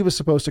 and he was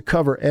supposed to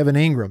cover Evan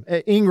Ingram.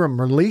 Ingram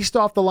released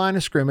off the line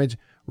of scrimmage,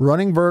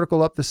 running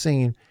vertical up the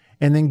seam,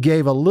 and then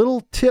gave a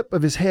little tip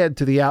of his head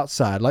to the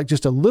outside, like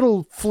just a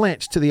little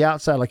flinch to the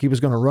outside, like he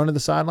was going to run to the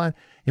sideline.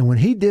 And when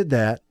he did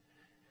that,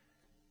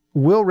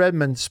 Will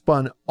Redmond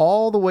spun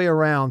all the way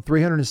around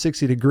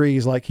 360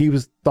 degrees like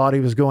thought he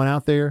was going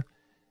out there.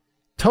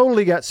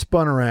 Totally got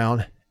spun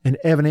around, and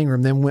Evan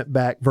Ingram then went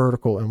back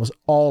vertical and was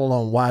all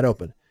alone, wide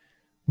open.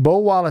 Bo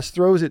Wallace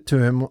throws it to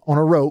him on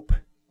a rope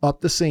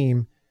up the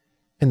seam,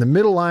 and the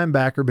middle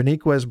linebacker,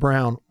 Beniquez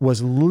Brown,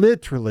 was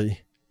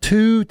literally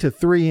 2 to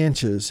 3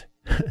 inches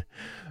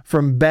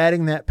from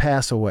batting that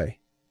pass away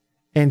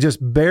and just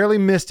barely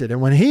missed it. And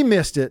when he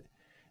missed it,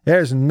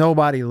 there's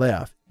nobody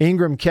left.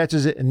 Ingram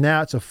catches it, and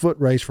now it's a foot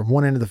race from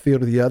one end of the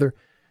field to the other.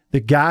 The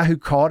guy who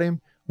caught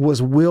him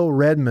was Will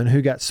Redmond,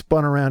 who got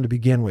spun around to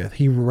begin with.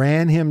 He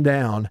ran him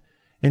down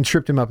and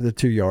tripped him up at the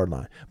 2-yard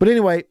line. But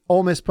anyway,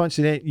 Ole Miss punched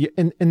it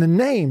in. And the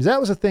names, that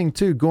was a thing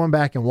too, going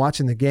back and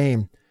watching the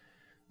game.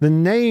 The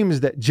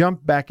names that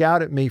jumped back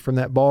out at me from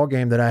that ball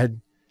game that I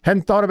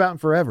hadn't thought about in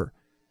forever.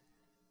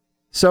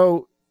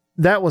 So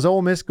that was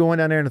Ole Miss going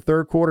down there in the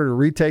third quarter to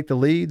retake the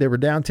lead. They were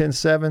down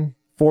 10-7,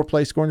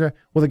 4-play scoring drive.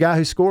 Well, the guy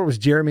who scored was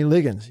Jeremy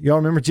Liggins. Y'all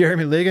remember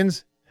Jeremy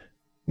Liggins?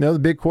 You know, the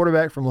big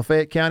quarterback from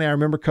Lafayette County. I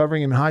remember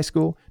covering him in high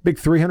school. Big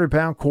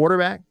 300-pound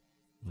quarterback.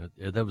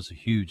 That was a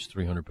huge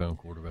 300-pound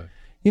quarterback.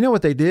 You know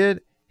what they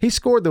did? He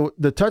scored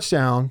the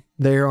touchdown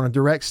there on a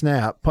direct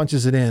snap,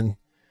 punches it in.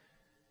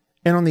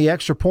 And on the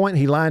extra point,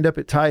 he lined up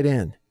at tight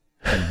end.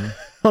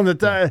 Mm-hmm. On the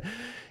tie,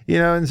 you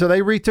know, and so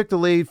they retook the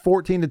lead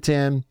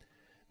 14-10.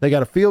 They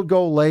got a field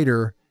goal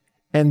later.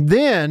 And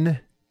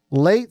then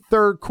late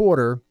third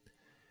quarter,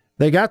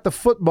 they got the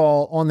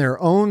football on their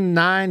own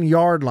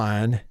 9-yard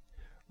line,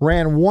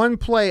 ran one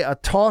play, a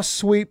toss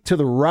sweep to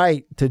the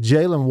right to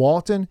Jalen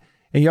Walton.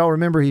 And y'all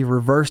remember he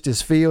reversed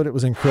his field. It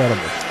was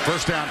incredible.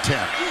 First down 10.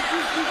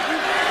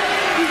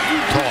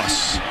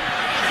 Toss.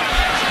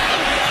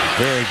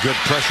 Very good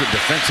pressure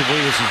defensively.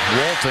 This is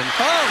Walton.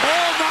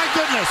 Oh my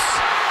goodness.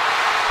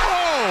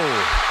 Oh,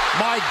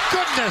 my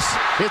goodness.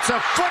 It's a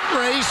foot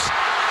race.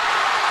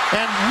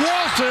 And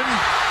Walton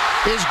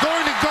is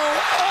going to go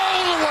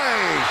all the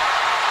way.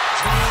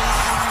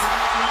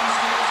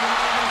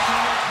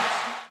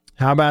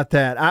 How about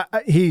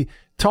that? He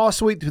toss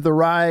sweep to the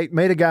right,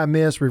 made a guy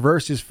miss,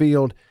 reversed his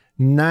field,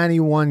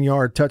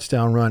 91-yard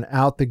touchdown run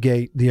out the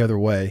gate the other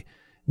way.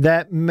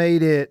 That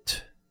made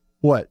it,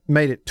 what?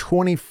 Made it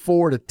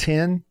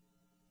 24-10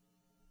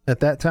 at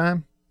that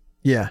time?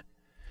 Yeah.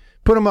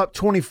 Put them up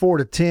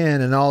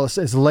 24-10, and all of a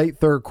sudden, it's late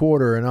third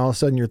quarter, and all of a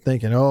sudden you're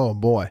thinking, oh,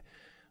 boy.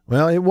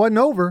 Well, it wasn't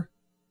over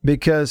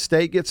because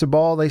State gets the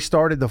ball. They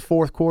started the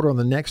fourth quarter on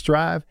the next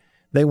drive.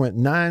 They went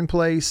 9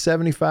 plays,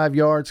 75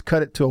 yards,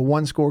 cut it to a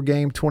one-score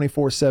game,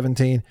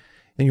 24-17.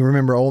 And you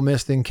remember Ole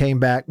Miss then came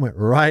back, went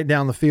right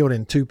down the field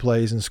in 2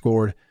 plays and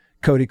scored.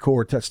 Cody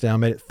Core touchdown,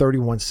 made it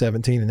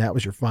 31-17, and that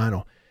was your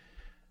final.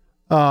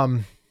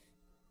 When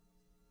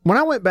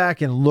I went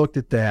back and looked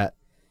at that,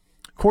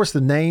 of course,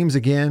 the names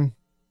again,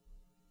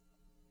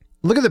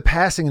 look at the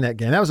passing in that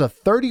game. That was a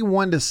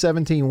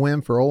 31-17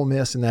 win for Ole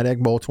Miss in that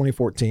Egg Bowl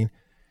 2014.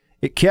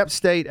 It kept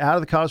State out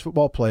of the college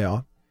football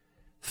playoff.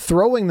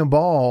 Throwing the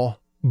ball,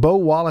 Bo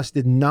Wallace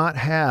did not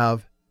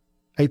have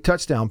a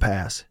touchdown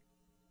pass.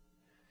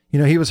 You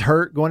know, he was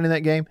hurt going into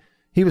that game.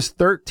 He was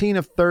 13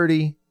 of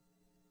 30,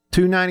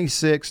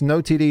 296,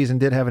 no TDs, and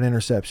did have an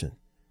interception.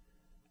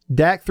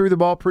 Dak threw the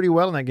ball pretty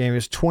well in that game. He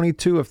was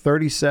 22 of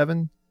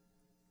 37,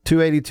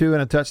 282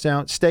 and a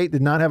touchdown. State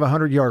did not have a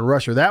 100-yard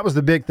rusher. That was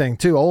the big thing,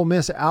 too. Ole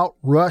Miss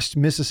outrushed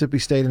Mississippi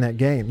State in that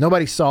game.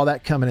 Nobody saw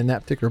that coming in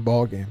that particular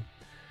ball game.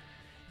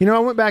 You know, I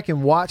went back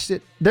and watched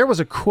it. There was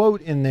a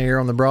quote in there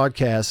on the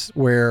broadcast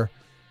where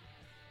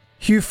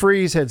Hugh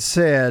Freeze had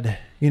said,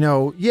 you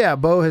know, yeah,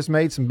 Bo has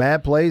made some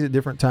bad plays at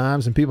different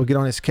times and people get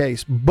on his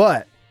case,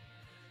 but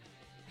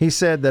he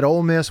said that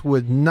Ole Miss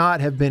would not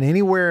have been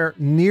anywhere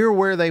near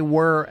where they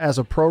were as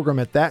a program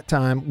at that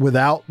time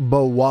without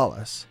Bo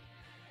Wallace.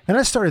 And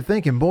I started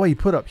thinking, boy, he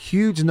put up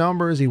huge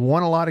numbers. He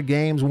won a lot of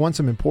games, won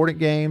some important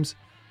games,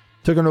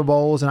 took them to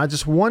bowls. And I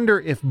just wonder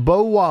if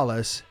Bo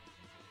Wallace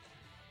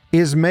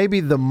is maybe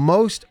the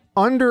most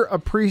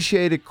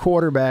underappreciated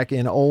quarterback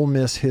in Ole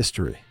Miss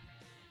history.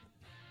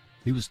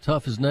 He was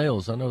tough as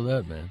nails. I know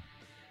that, man.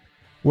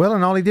 Well,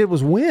 and all he did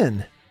was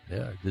win.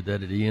 Yeah, did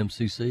that at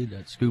EMCC,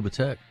 that Scuba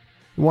Tech.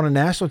 He won a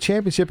national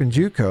championship in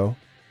JUCO.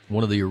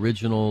 One of the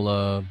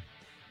original,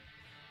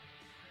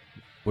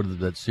 what is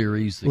that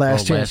series?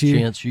 Last Chance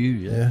U.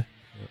 Yeah.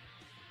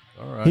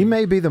 All right. He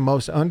may be the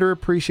most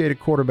underappreciated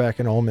quarterback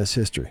in Ole Miss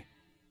history.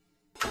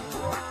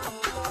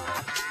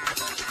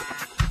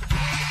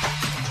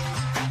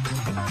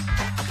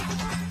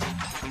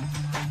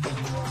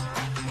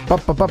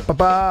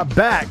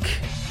 Back.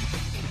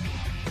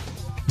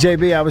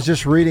 JB, I was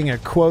just reading a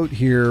quote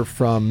here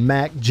from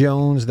Mac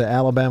Jones, the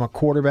Alabama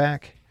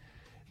quarterback.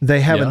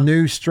 They have a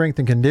new strength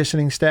and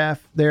conditioning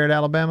staff there at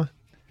Alabama.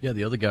 Yeah,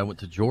 the other guy went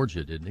to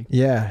Georgia, didn't he?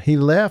 Yeah, he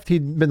left.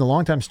 He'd been the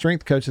longtime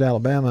strength coach at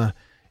Alabama,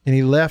 and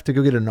he left to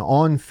go get an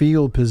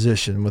on-field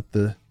position with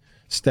the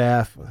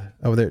staff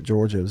over there at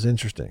Georgia. It was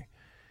interesting.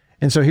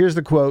 And so here's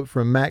the quote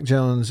from Mac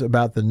Jones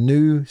about the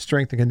new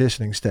strength and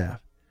conditioning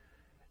staff.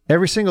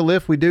 Every single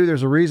lift we do,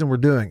 there's a reason we're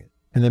doing it,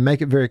 and they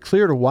make it very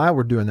clear to why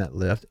we're doing that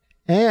lift.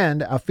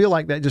 And I feel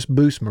like that just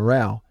boosts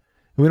morale.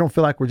 We don't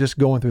feel like we're just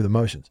going through the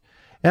motions.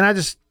 And I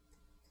just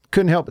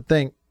couldn't help but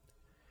think,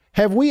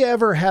 have we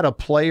ever had a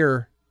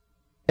player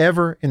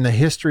ever in the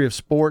history of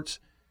sports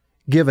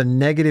give a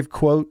negative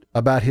quote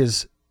about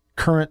his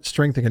current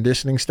strength and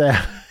conditioning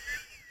staff?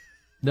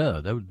 No,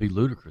 that would be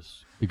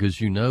ludicrous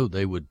because you know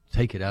they would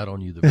take it out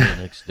on you the very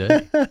next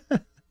day.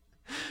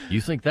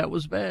 You think that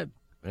was bad?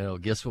 Well,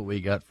 guess what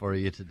we got for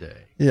you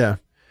today. Yeah.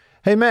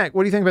 Hey, Mac,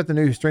 what do you think about the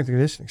new strength and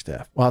conditioning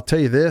staff? Well, I'll tell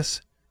you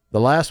this.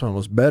 The last one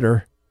was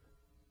better.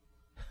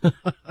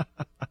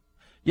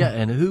 Yeah,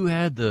 and who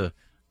had the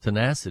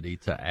tenacity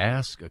to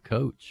ask a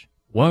coach,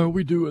 why are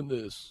we doing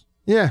this?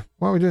 Yeah,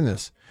 why are we doing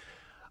this?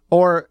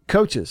 Or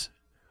coaches.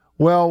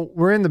 Well,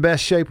 we're in the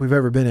best shape we've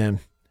ever been in.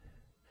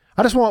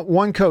 I just want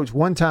one coach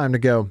one time to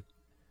go,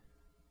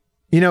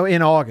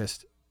 in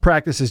August,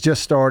 practice has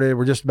just started.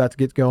 We're just about to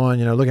get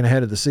going, looking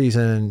ahead of the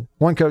season. And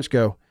one coach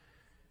go,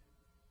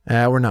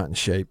 we're not in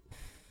shape.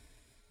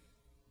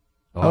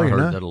 I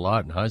heard that a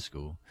lot in high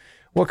school.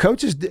 Well,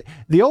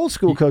 the old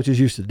school coaches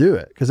used to do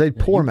it because they'd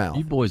pour mouth.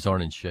 You boys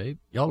aren't in shape.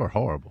 Y'all are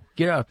horrible.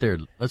 Get out there.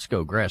 Let's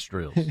go grass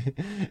drills.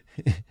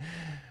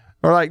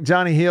 Or like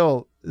Johnny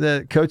Hill,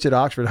 the coach at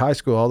Oxford High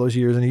School all those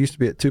years, and he used to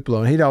be at Tupelo,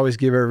 and he'd always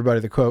give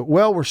everybody the quote,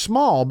 well, we're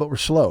small, but we're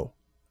slow.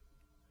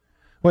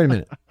 Wait a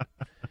minute.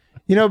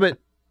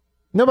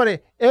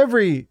 But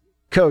every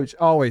coach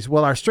always,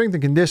 well, our strength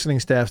and conditioning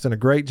staff's done a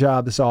great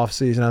job this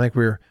offseason. I think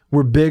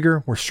we're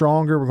bigger, we're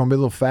stronger, we're going to be a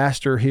little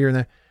faster here and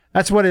there.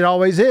 That's what it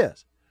always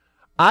is.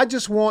 I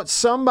just want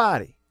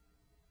somebody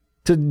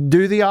to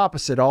do the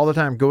opposite all the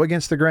time, go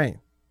against the grain.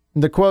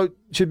 The quote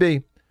should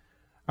be,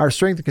 our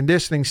strength and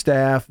conditioning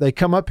staff, they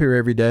come up here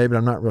every day, but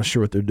I'm not real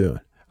sure what they're doing.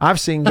 I've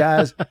seen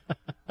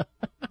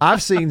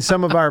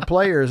some of our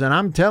players, and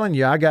I'm telling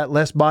you, I got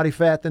less body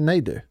fat than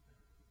they do.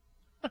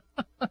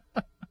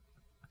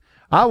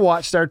 I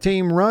watched our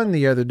team run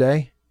the other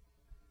day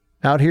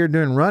out here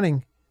doing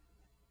running,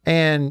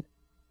 and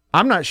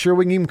I'm not sure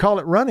we can even call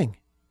it running.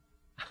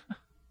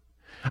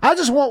 I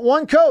just want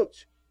one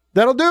coach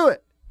that'll do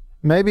it.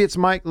 Maybe it's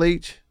Mike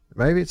Leach.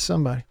 Maybe it's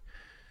somebody.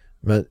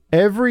 But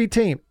every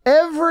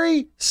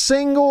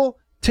single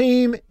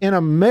team in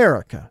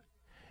America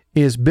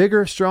is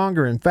bigger,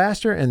 stronger, and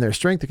faster, and their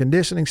strength and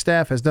conditioning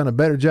staff has done a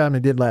better job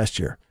than they did last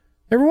year.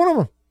 Every one of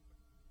them.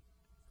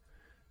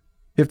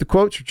 If the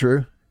quotes are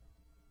true.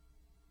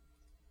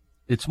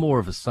 It's more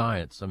of a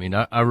science. I mean,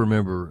 I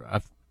remember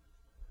I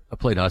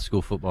played high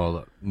school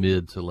football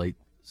mid to late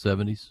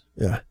 70s.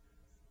 Yeah.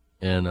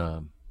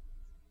 And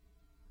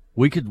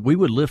we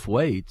would lift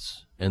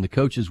weights, and the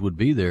coaches would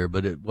be there,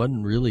 but it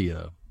wasn't really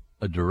a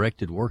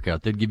directed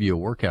workout. They'd give you a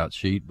workout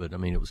sheet, but, I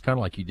mean, it was kind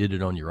of like you did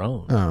it on your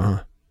own.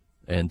 Uh-huh.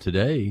 And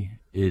today,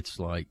 it's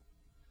like,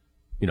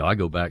 I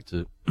go back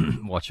to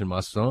watching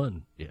my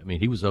son. Yeah, I mean,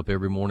 he was up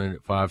every morning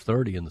at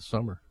 5:30 in the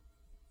summer.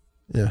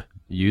 Yeah.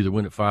 You either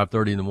went at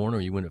 5:30 in the morning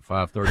or you went at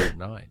 5:30 at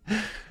night.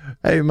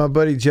 Hey, my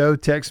buddy Joe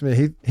texts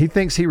me. He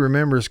thinks he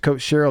remembers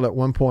Coach Sherrill at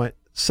one point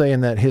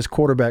saying that his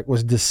quarterback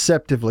was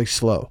deceptively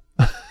slow.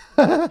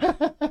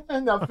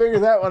 Now figure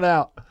that one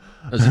out.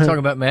 Was he talking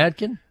about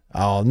Madkin?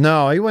 Oh,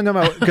 no. He wasn't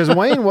talking about, because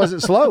Wayne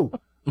wasn't slow.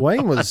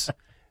 Wayne was,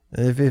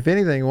 if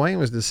anything, Wayne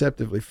was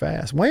deceptively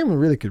fast. Wayne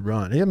really could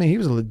run. I mean, he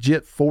was a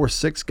legit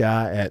 4'6"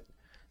 guy at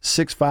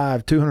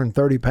 6'5",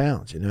 230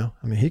 pounds, I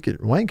mean,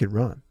 Wayne could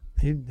run.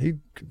 He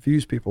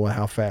confused people with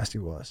how fast he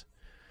was.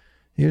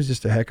 He was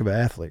just a heck of an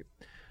athlete.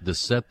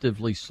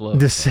 Deceptively slow.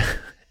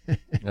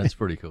 That's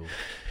pretty cool.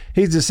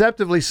 He's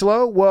deceptively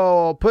slow.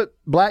 Well, put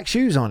black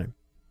shoes on him.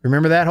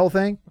 Remember that whole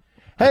thing?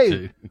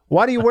 Hey,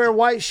 why do you wear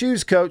white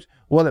shoes, coach?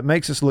 Well, it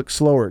makes us look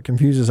slower. It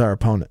confuses our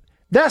opponent.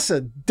 That's the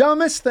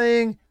dumbest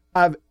thing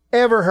I've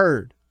ever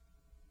heard.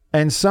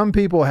 And some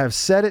people have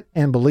said it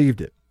and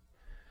believed it.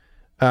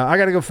 I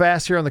got to go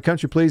fast here on the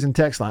Country Pleasing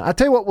text line. I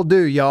tell you what we'll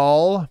do,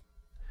 y'all.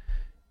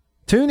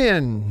 Tune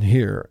in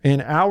here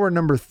in hour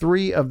number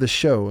 3 of the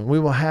show, and we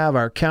will have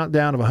our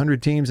countdown of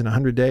 100 teams in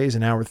 100 days.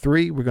 In hour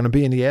 3, we're going to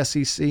be in the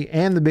SEC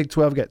and the Big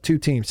 12. We've got 2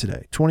 teams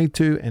today,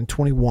 22 and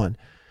 21.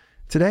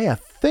 Today, I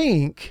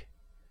think,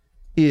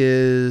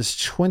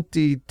 is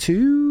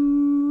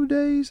 22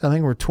 days. I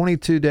think we're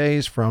 22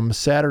 days from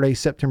Saturday,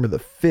 September the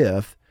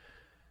 5th.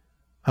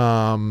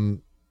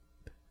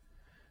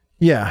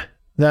 Yeah,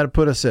 that'll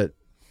put us at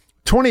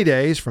 20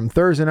 days from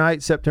Thursday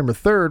night, September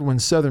 3rd, when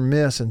Southern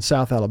Miss and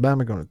South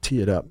Alabama are going to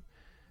tee it up.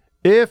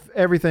 If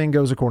everything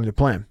goes according to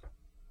plan.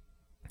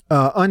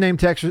 Unnamed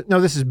texter. No,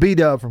 this is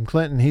B-Dub from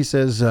Clinton. He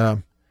says,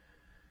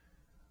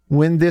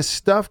 when this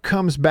stuff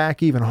comes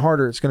back even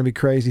harder, it's going to be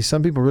crazy.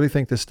 Some people really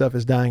think this stuff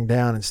is dying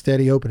down and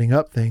steady opening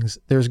up things.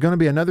 There's going to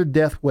be another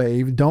death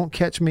wave. Don't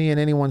catch me in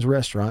anyone's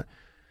restaurant.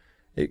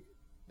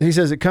 He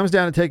says it comes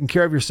down to taking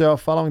care of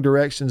yourself, following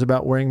directions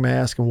about wearing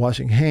masks and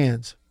washing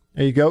hands.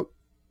 There you go.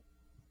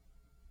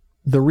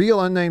 The real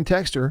unnamed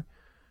texter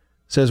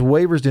says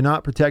waivers do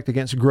not protect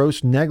against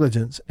gross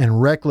negligence and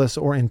reckless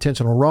or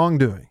intentional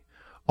wrongdoing.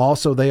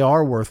 Also, they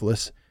are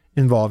worthless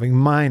involving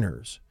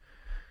minors.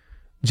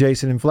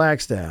 Jason in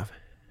Flagstaff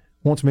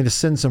wants me to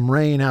send some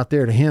rain out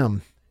there to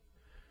him.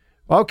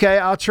 Okay,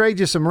 I'll trade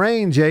you some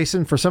rain,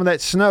 Jason, for some of that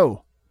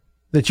snow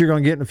that you're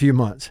going to get in a few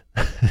months.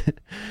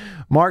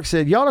 Mark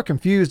said, y'all are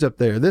confused up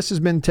there. This has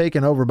been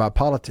taken over by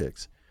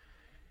politics.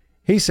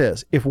 He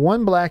says, if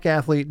one black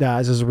athlete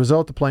dies as a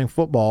result of playing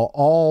football,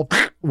 all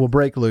will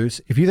break loose.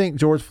 If you think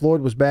George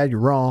Floyd was bad, you're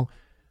wrong.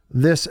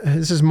 This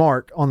is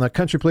Mark on the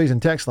Country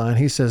Pleasing text line.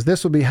 He says,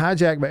 this will be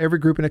hijacked by every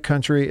group in the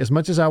country. As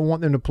much as I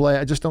want them to play,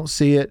 I just don't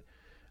see it.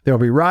 There'll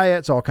be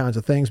riots, all kinds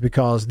of things,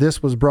 because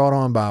this was brought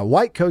on by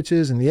white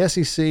coaches in the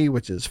SEC,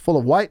 which is full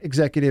of white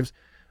executives.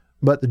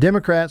 But the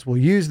Democrats will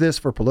use this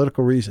for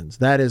political reasons.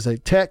 That is a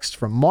text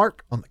from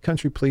Mark on the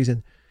Country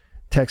Pleasing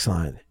text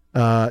line.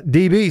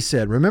 DB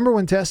said, remember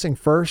when testing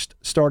first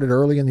started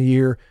early in the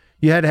year,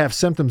 you had to have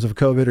symptoms of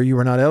COVID or you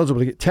were not eligible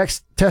to get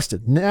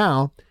tested.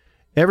 Now,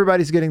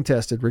 everybody's getting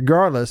tested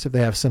regardless if they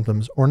have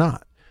symptoms or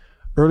not.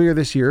 Earlier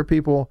this year,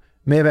 people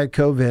may have had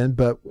COVID,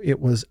 but it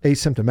was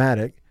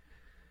asymptomatic,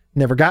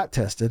 never got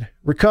tested,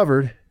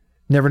 recovered,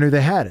 never knew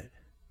they had it.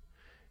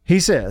 He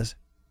says,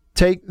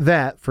 take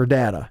that for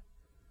data.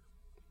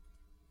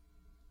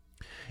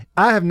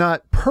 I have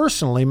not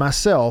personally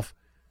myself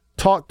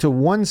talked to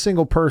one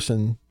single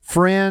person,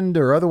 friend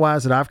or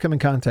otherwise, that I've come in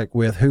contact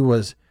with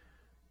who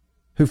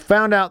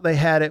found out they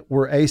had it,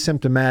 were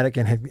asymptomatic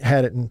and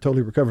had it and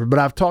totally recovered. But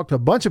I've talked to a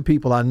bunch of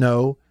people I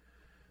know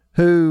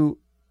who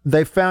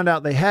they found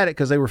out they had it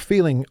because they were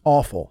feeling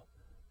awful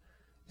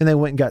and they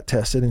went and got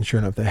tested, and sure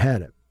enough, they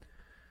had it.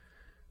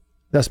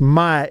 That's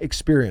my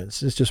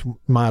experience. It's just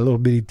my little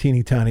bitty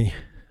teeny tiny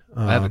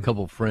I have a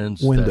couple of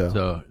friends window.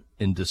 that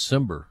in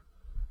December,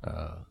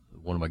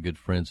 one of my good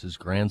friends, his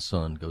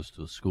grandson goes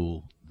to a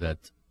school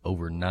that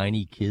over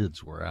 90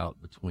 kids were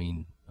out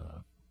between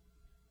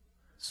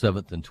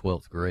 7th and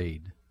 12th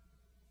grade.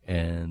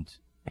 And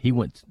he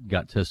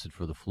got tested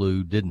for the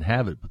flu, didn't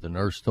have it, but the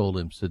nurse told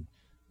him, said,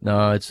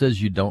 no, it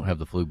says you don't have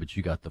the flu, but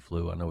you got the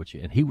flu. I know what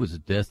you, and he was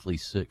deathly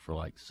sick for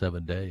like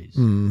 7 days.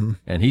 Mm-hmm.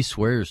 And he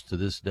swears to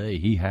this day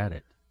he had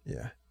it.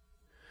 Yeah.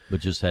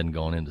 But just hadn't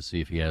gone in to see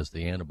if he has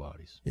the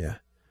antibodies. Yeah.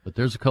 But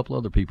there's a couple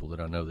other people that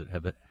I know that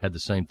have had the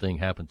same thing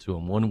happen to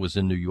them. One was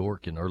in New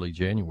York in early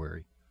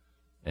January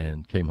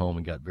and came home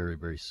and got very,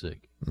 very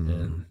sick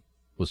and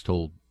was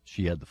told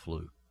she had the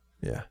flu.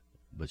 Yeah.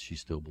 But she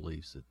still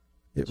believes that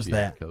it was she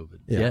that. had COVID.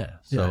 Yeah.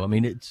 So, yeah. I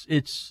mean,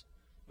 it's,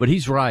 but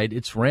he's right.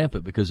 It's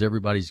rampant because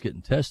everybody's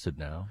getting tested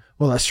now.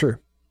 Well, that's true.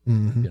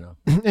 Mm-hmm. You know,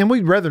 and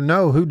we'd rather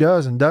know who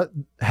does and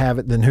doesn't have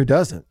it than who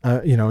doesn't,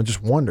 and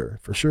just wonder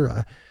for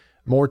sure.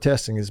 More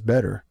testing is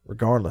better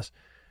regardless.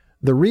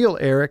 The real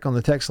Eric on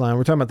the text line,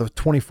 we're talking about the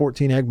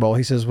 2014 Egg Bowl.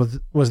 He says,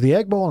 was the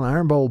Egg Bowl and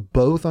Iron Bowl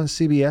both on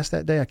CBS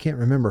that day? I can't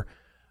remember.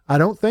 I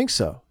don't think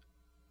so.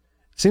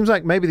 Seems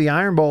like maybe the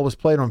Iron Bowl was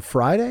played on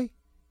Friday.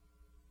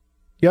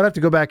 You'll have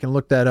to go back and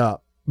look that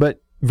up.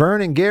 But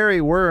Vern and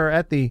Gary were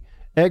at the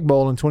Egg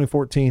Bowl in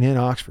 2014 in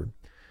Oxford.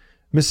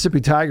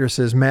 Mississippi Tiger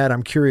says, Matt,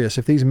 I'm curious,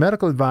 if these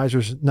medical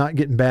advisors not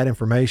getting bad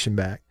information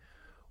back,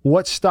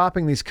 what's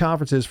stopping these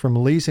conferences from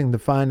releasing the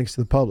findings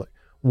to the public?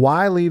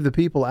 Why leave the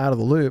people out of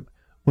the loop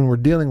when we're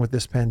dealing with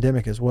this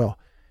pandemic as well?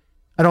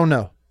 I don't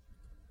know.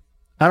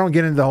 I don't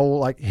get into the whole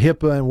like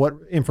HIPAA and what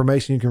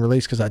information you can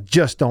release because I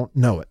just don't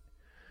know it.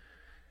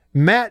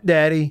 Matt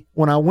Daddy,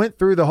 when I went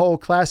through the whole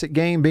classic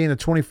game being the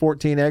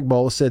 2014 Egg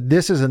Bowl, said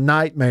this is a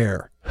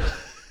nightmare.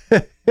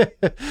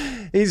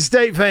 He's a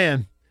State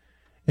fan.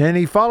 And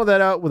he followed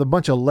that out with a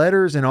bunch of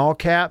letters in all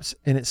caps,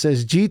 and it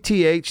says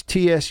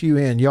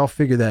GTHTSUN. Y'all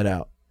figure that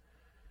out.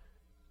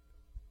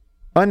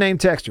 Unnamed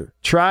texter,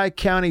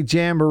 Tri-County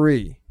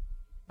Jamboree.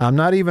 I'm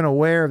not even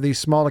aware of these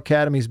small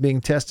academies being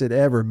tested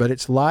ever, but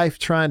it's life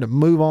trying to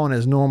move on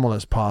as normal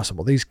as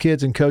possible. These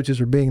kids and coaches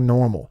are being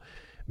normal.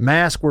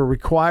 Masks were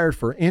required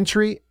for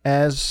entry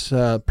as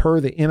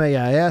per the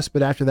MAIS,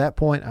 but after that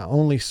point, I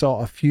only saw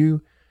a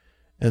few,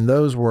 and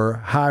those were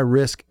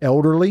high-risk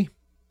elderly.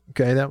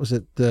 Okay, that was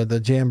at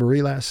the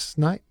Jamboree last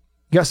night.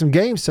 Got some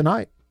games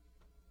tonight.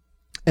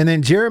 And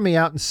then Jeremy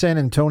out in San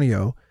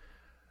Antonio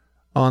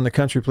on the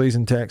Country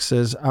Pleasing text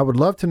says, I would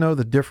love to know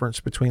the difference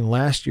between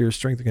last year's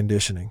strength and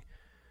conditioning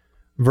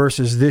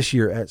versus this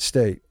year at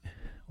State.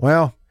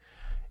 Well,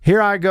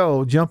 here I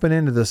go jumping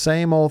into the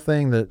same old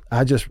thing that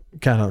I just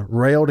kind of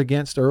railed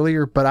against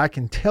earlier, but I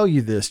can tell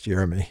you this,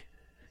 Jeremy.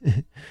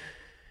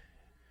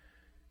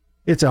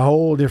 It's a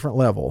whole different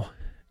level.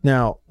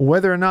 Now,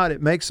 whether or not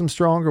it makes them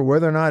stronger,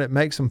 whether or not it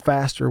makes them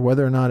faster,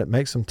 whether or not it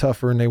makes them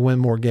tougher and they win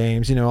more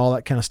games, all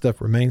that kind of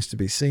stuff remains to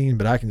be seen.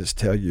 But I can just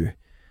tell you,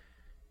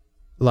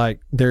 like,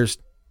 there's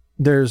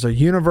a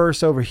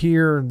universe over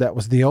here that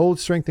was the old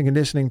strength and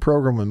conditioning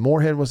program when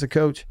Moorhead was the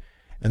coach,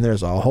 and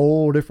there's a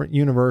whole different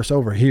universe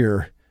over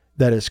here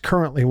that is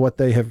currently what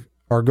they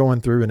are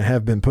going through and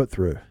have been put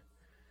through.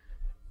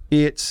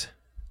 It's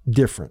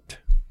different.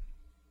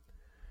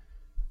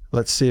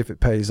 Let's see if it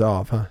pays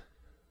off, huh?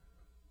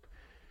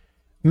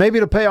 Maybe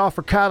it'll pay off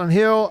for Kylan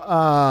Hill.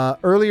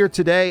 Earlier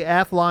today,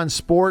 Athlon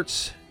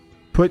Sports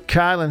put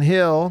Kylan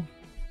Hill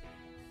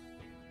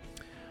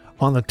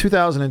on the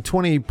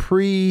 2020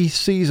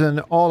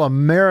 preseason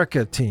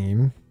All-America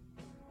team.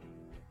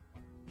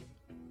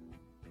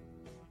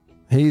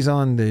 He's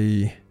on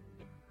the,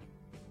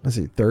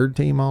 third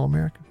team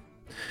All-American?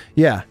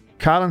 Yeah,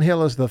 Kylan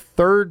Hill is the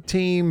third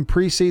team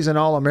preseason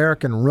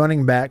All-American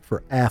running back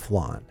for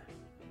Athlon.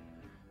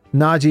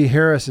 Najee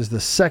Harris is the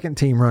second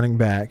team running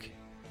back.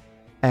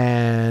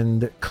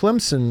 And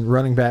Clemson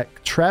running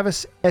back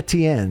Travis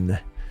Etienne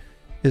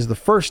is the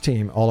first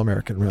team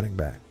All-American running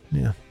back.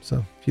 Yeah,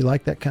 so if you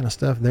like that kind of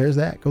stuff, there's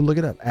that. Go look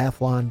it up,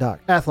 athlon.com.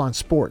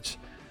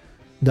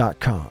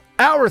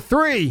 Hour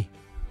 3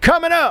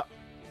 coming up.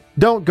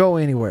 Don't go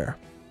anywhere.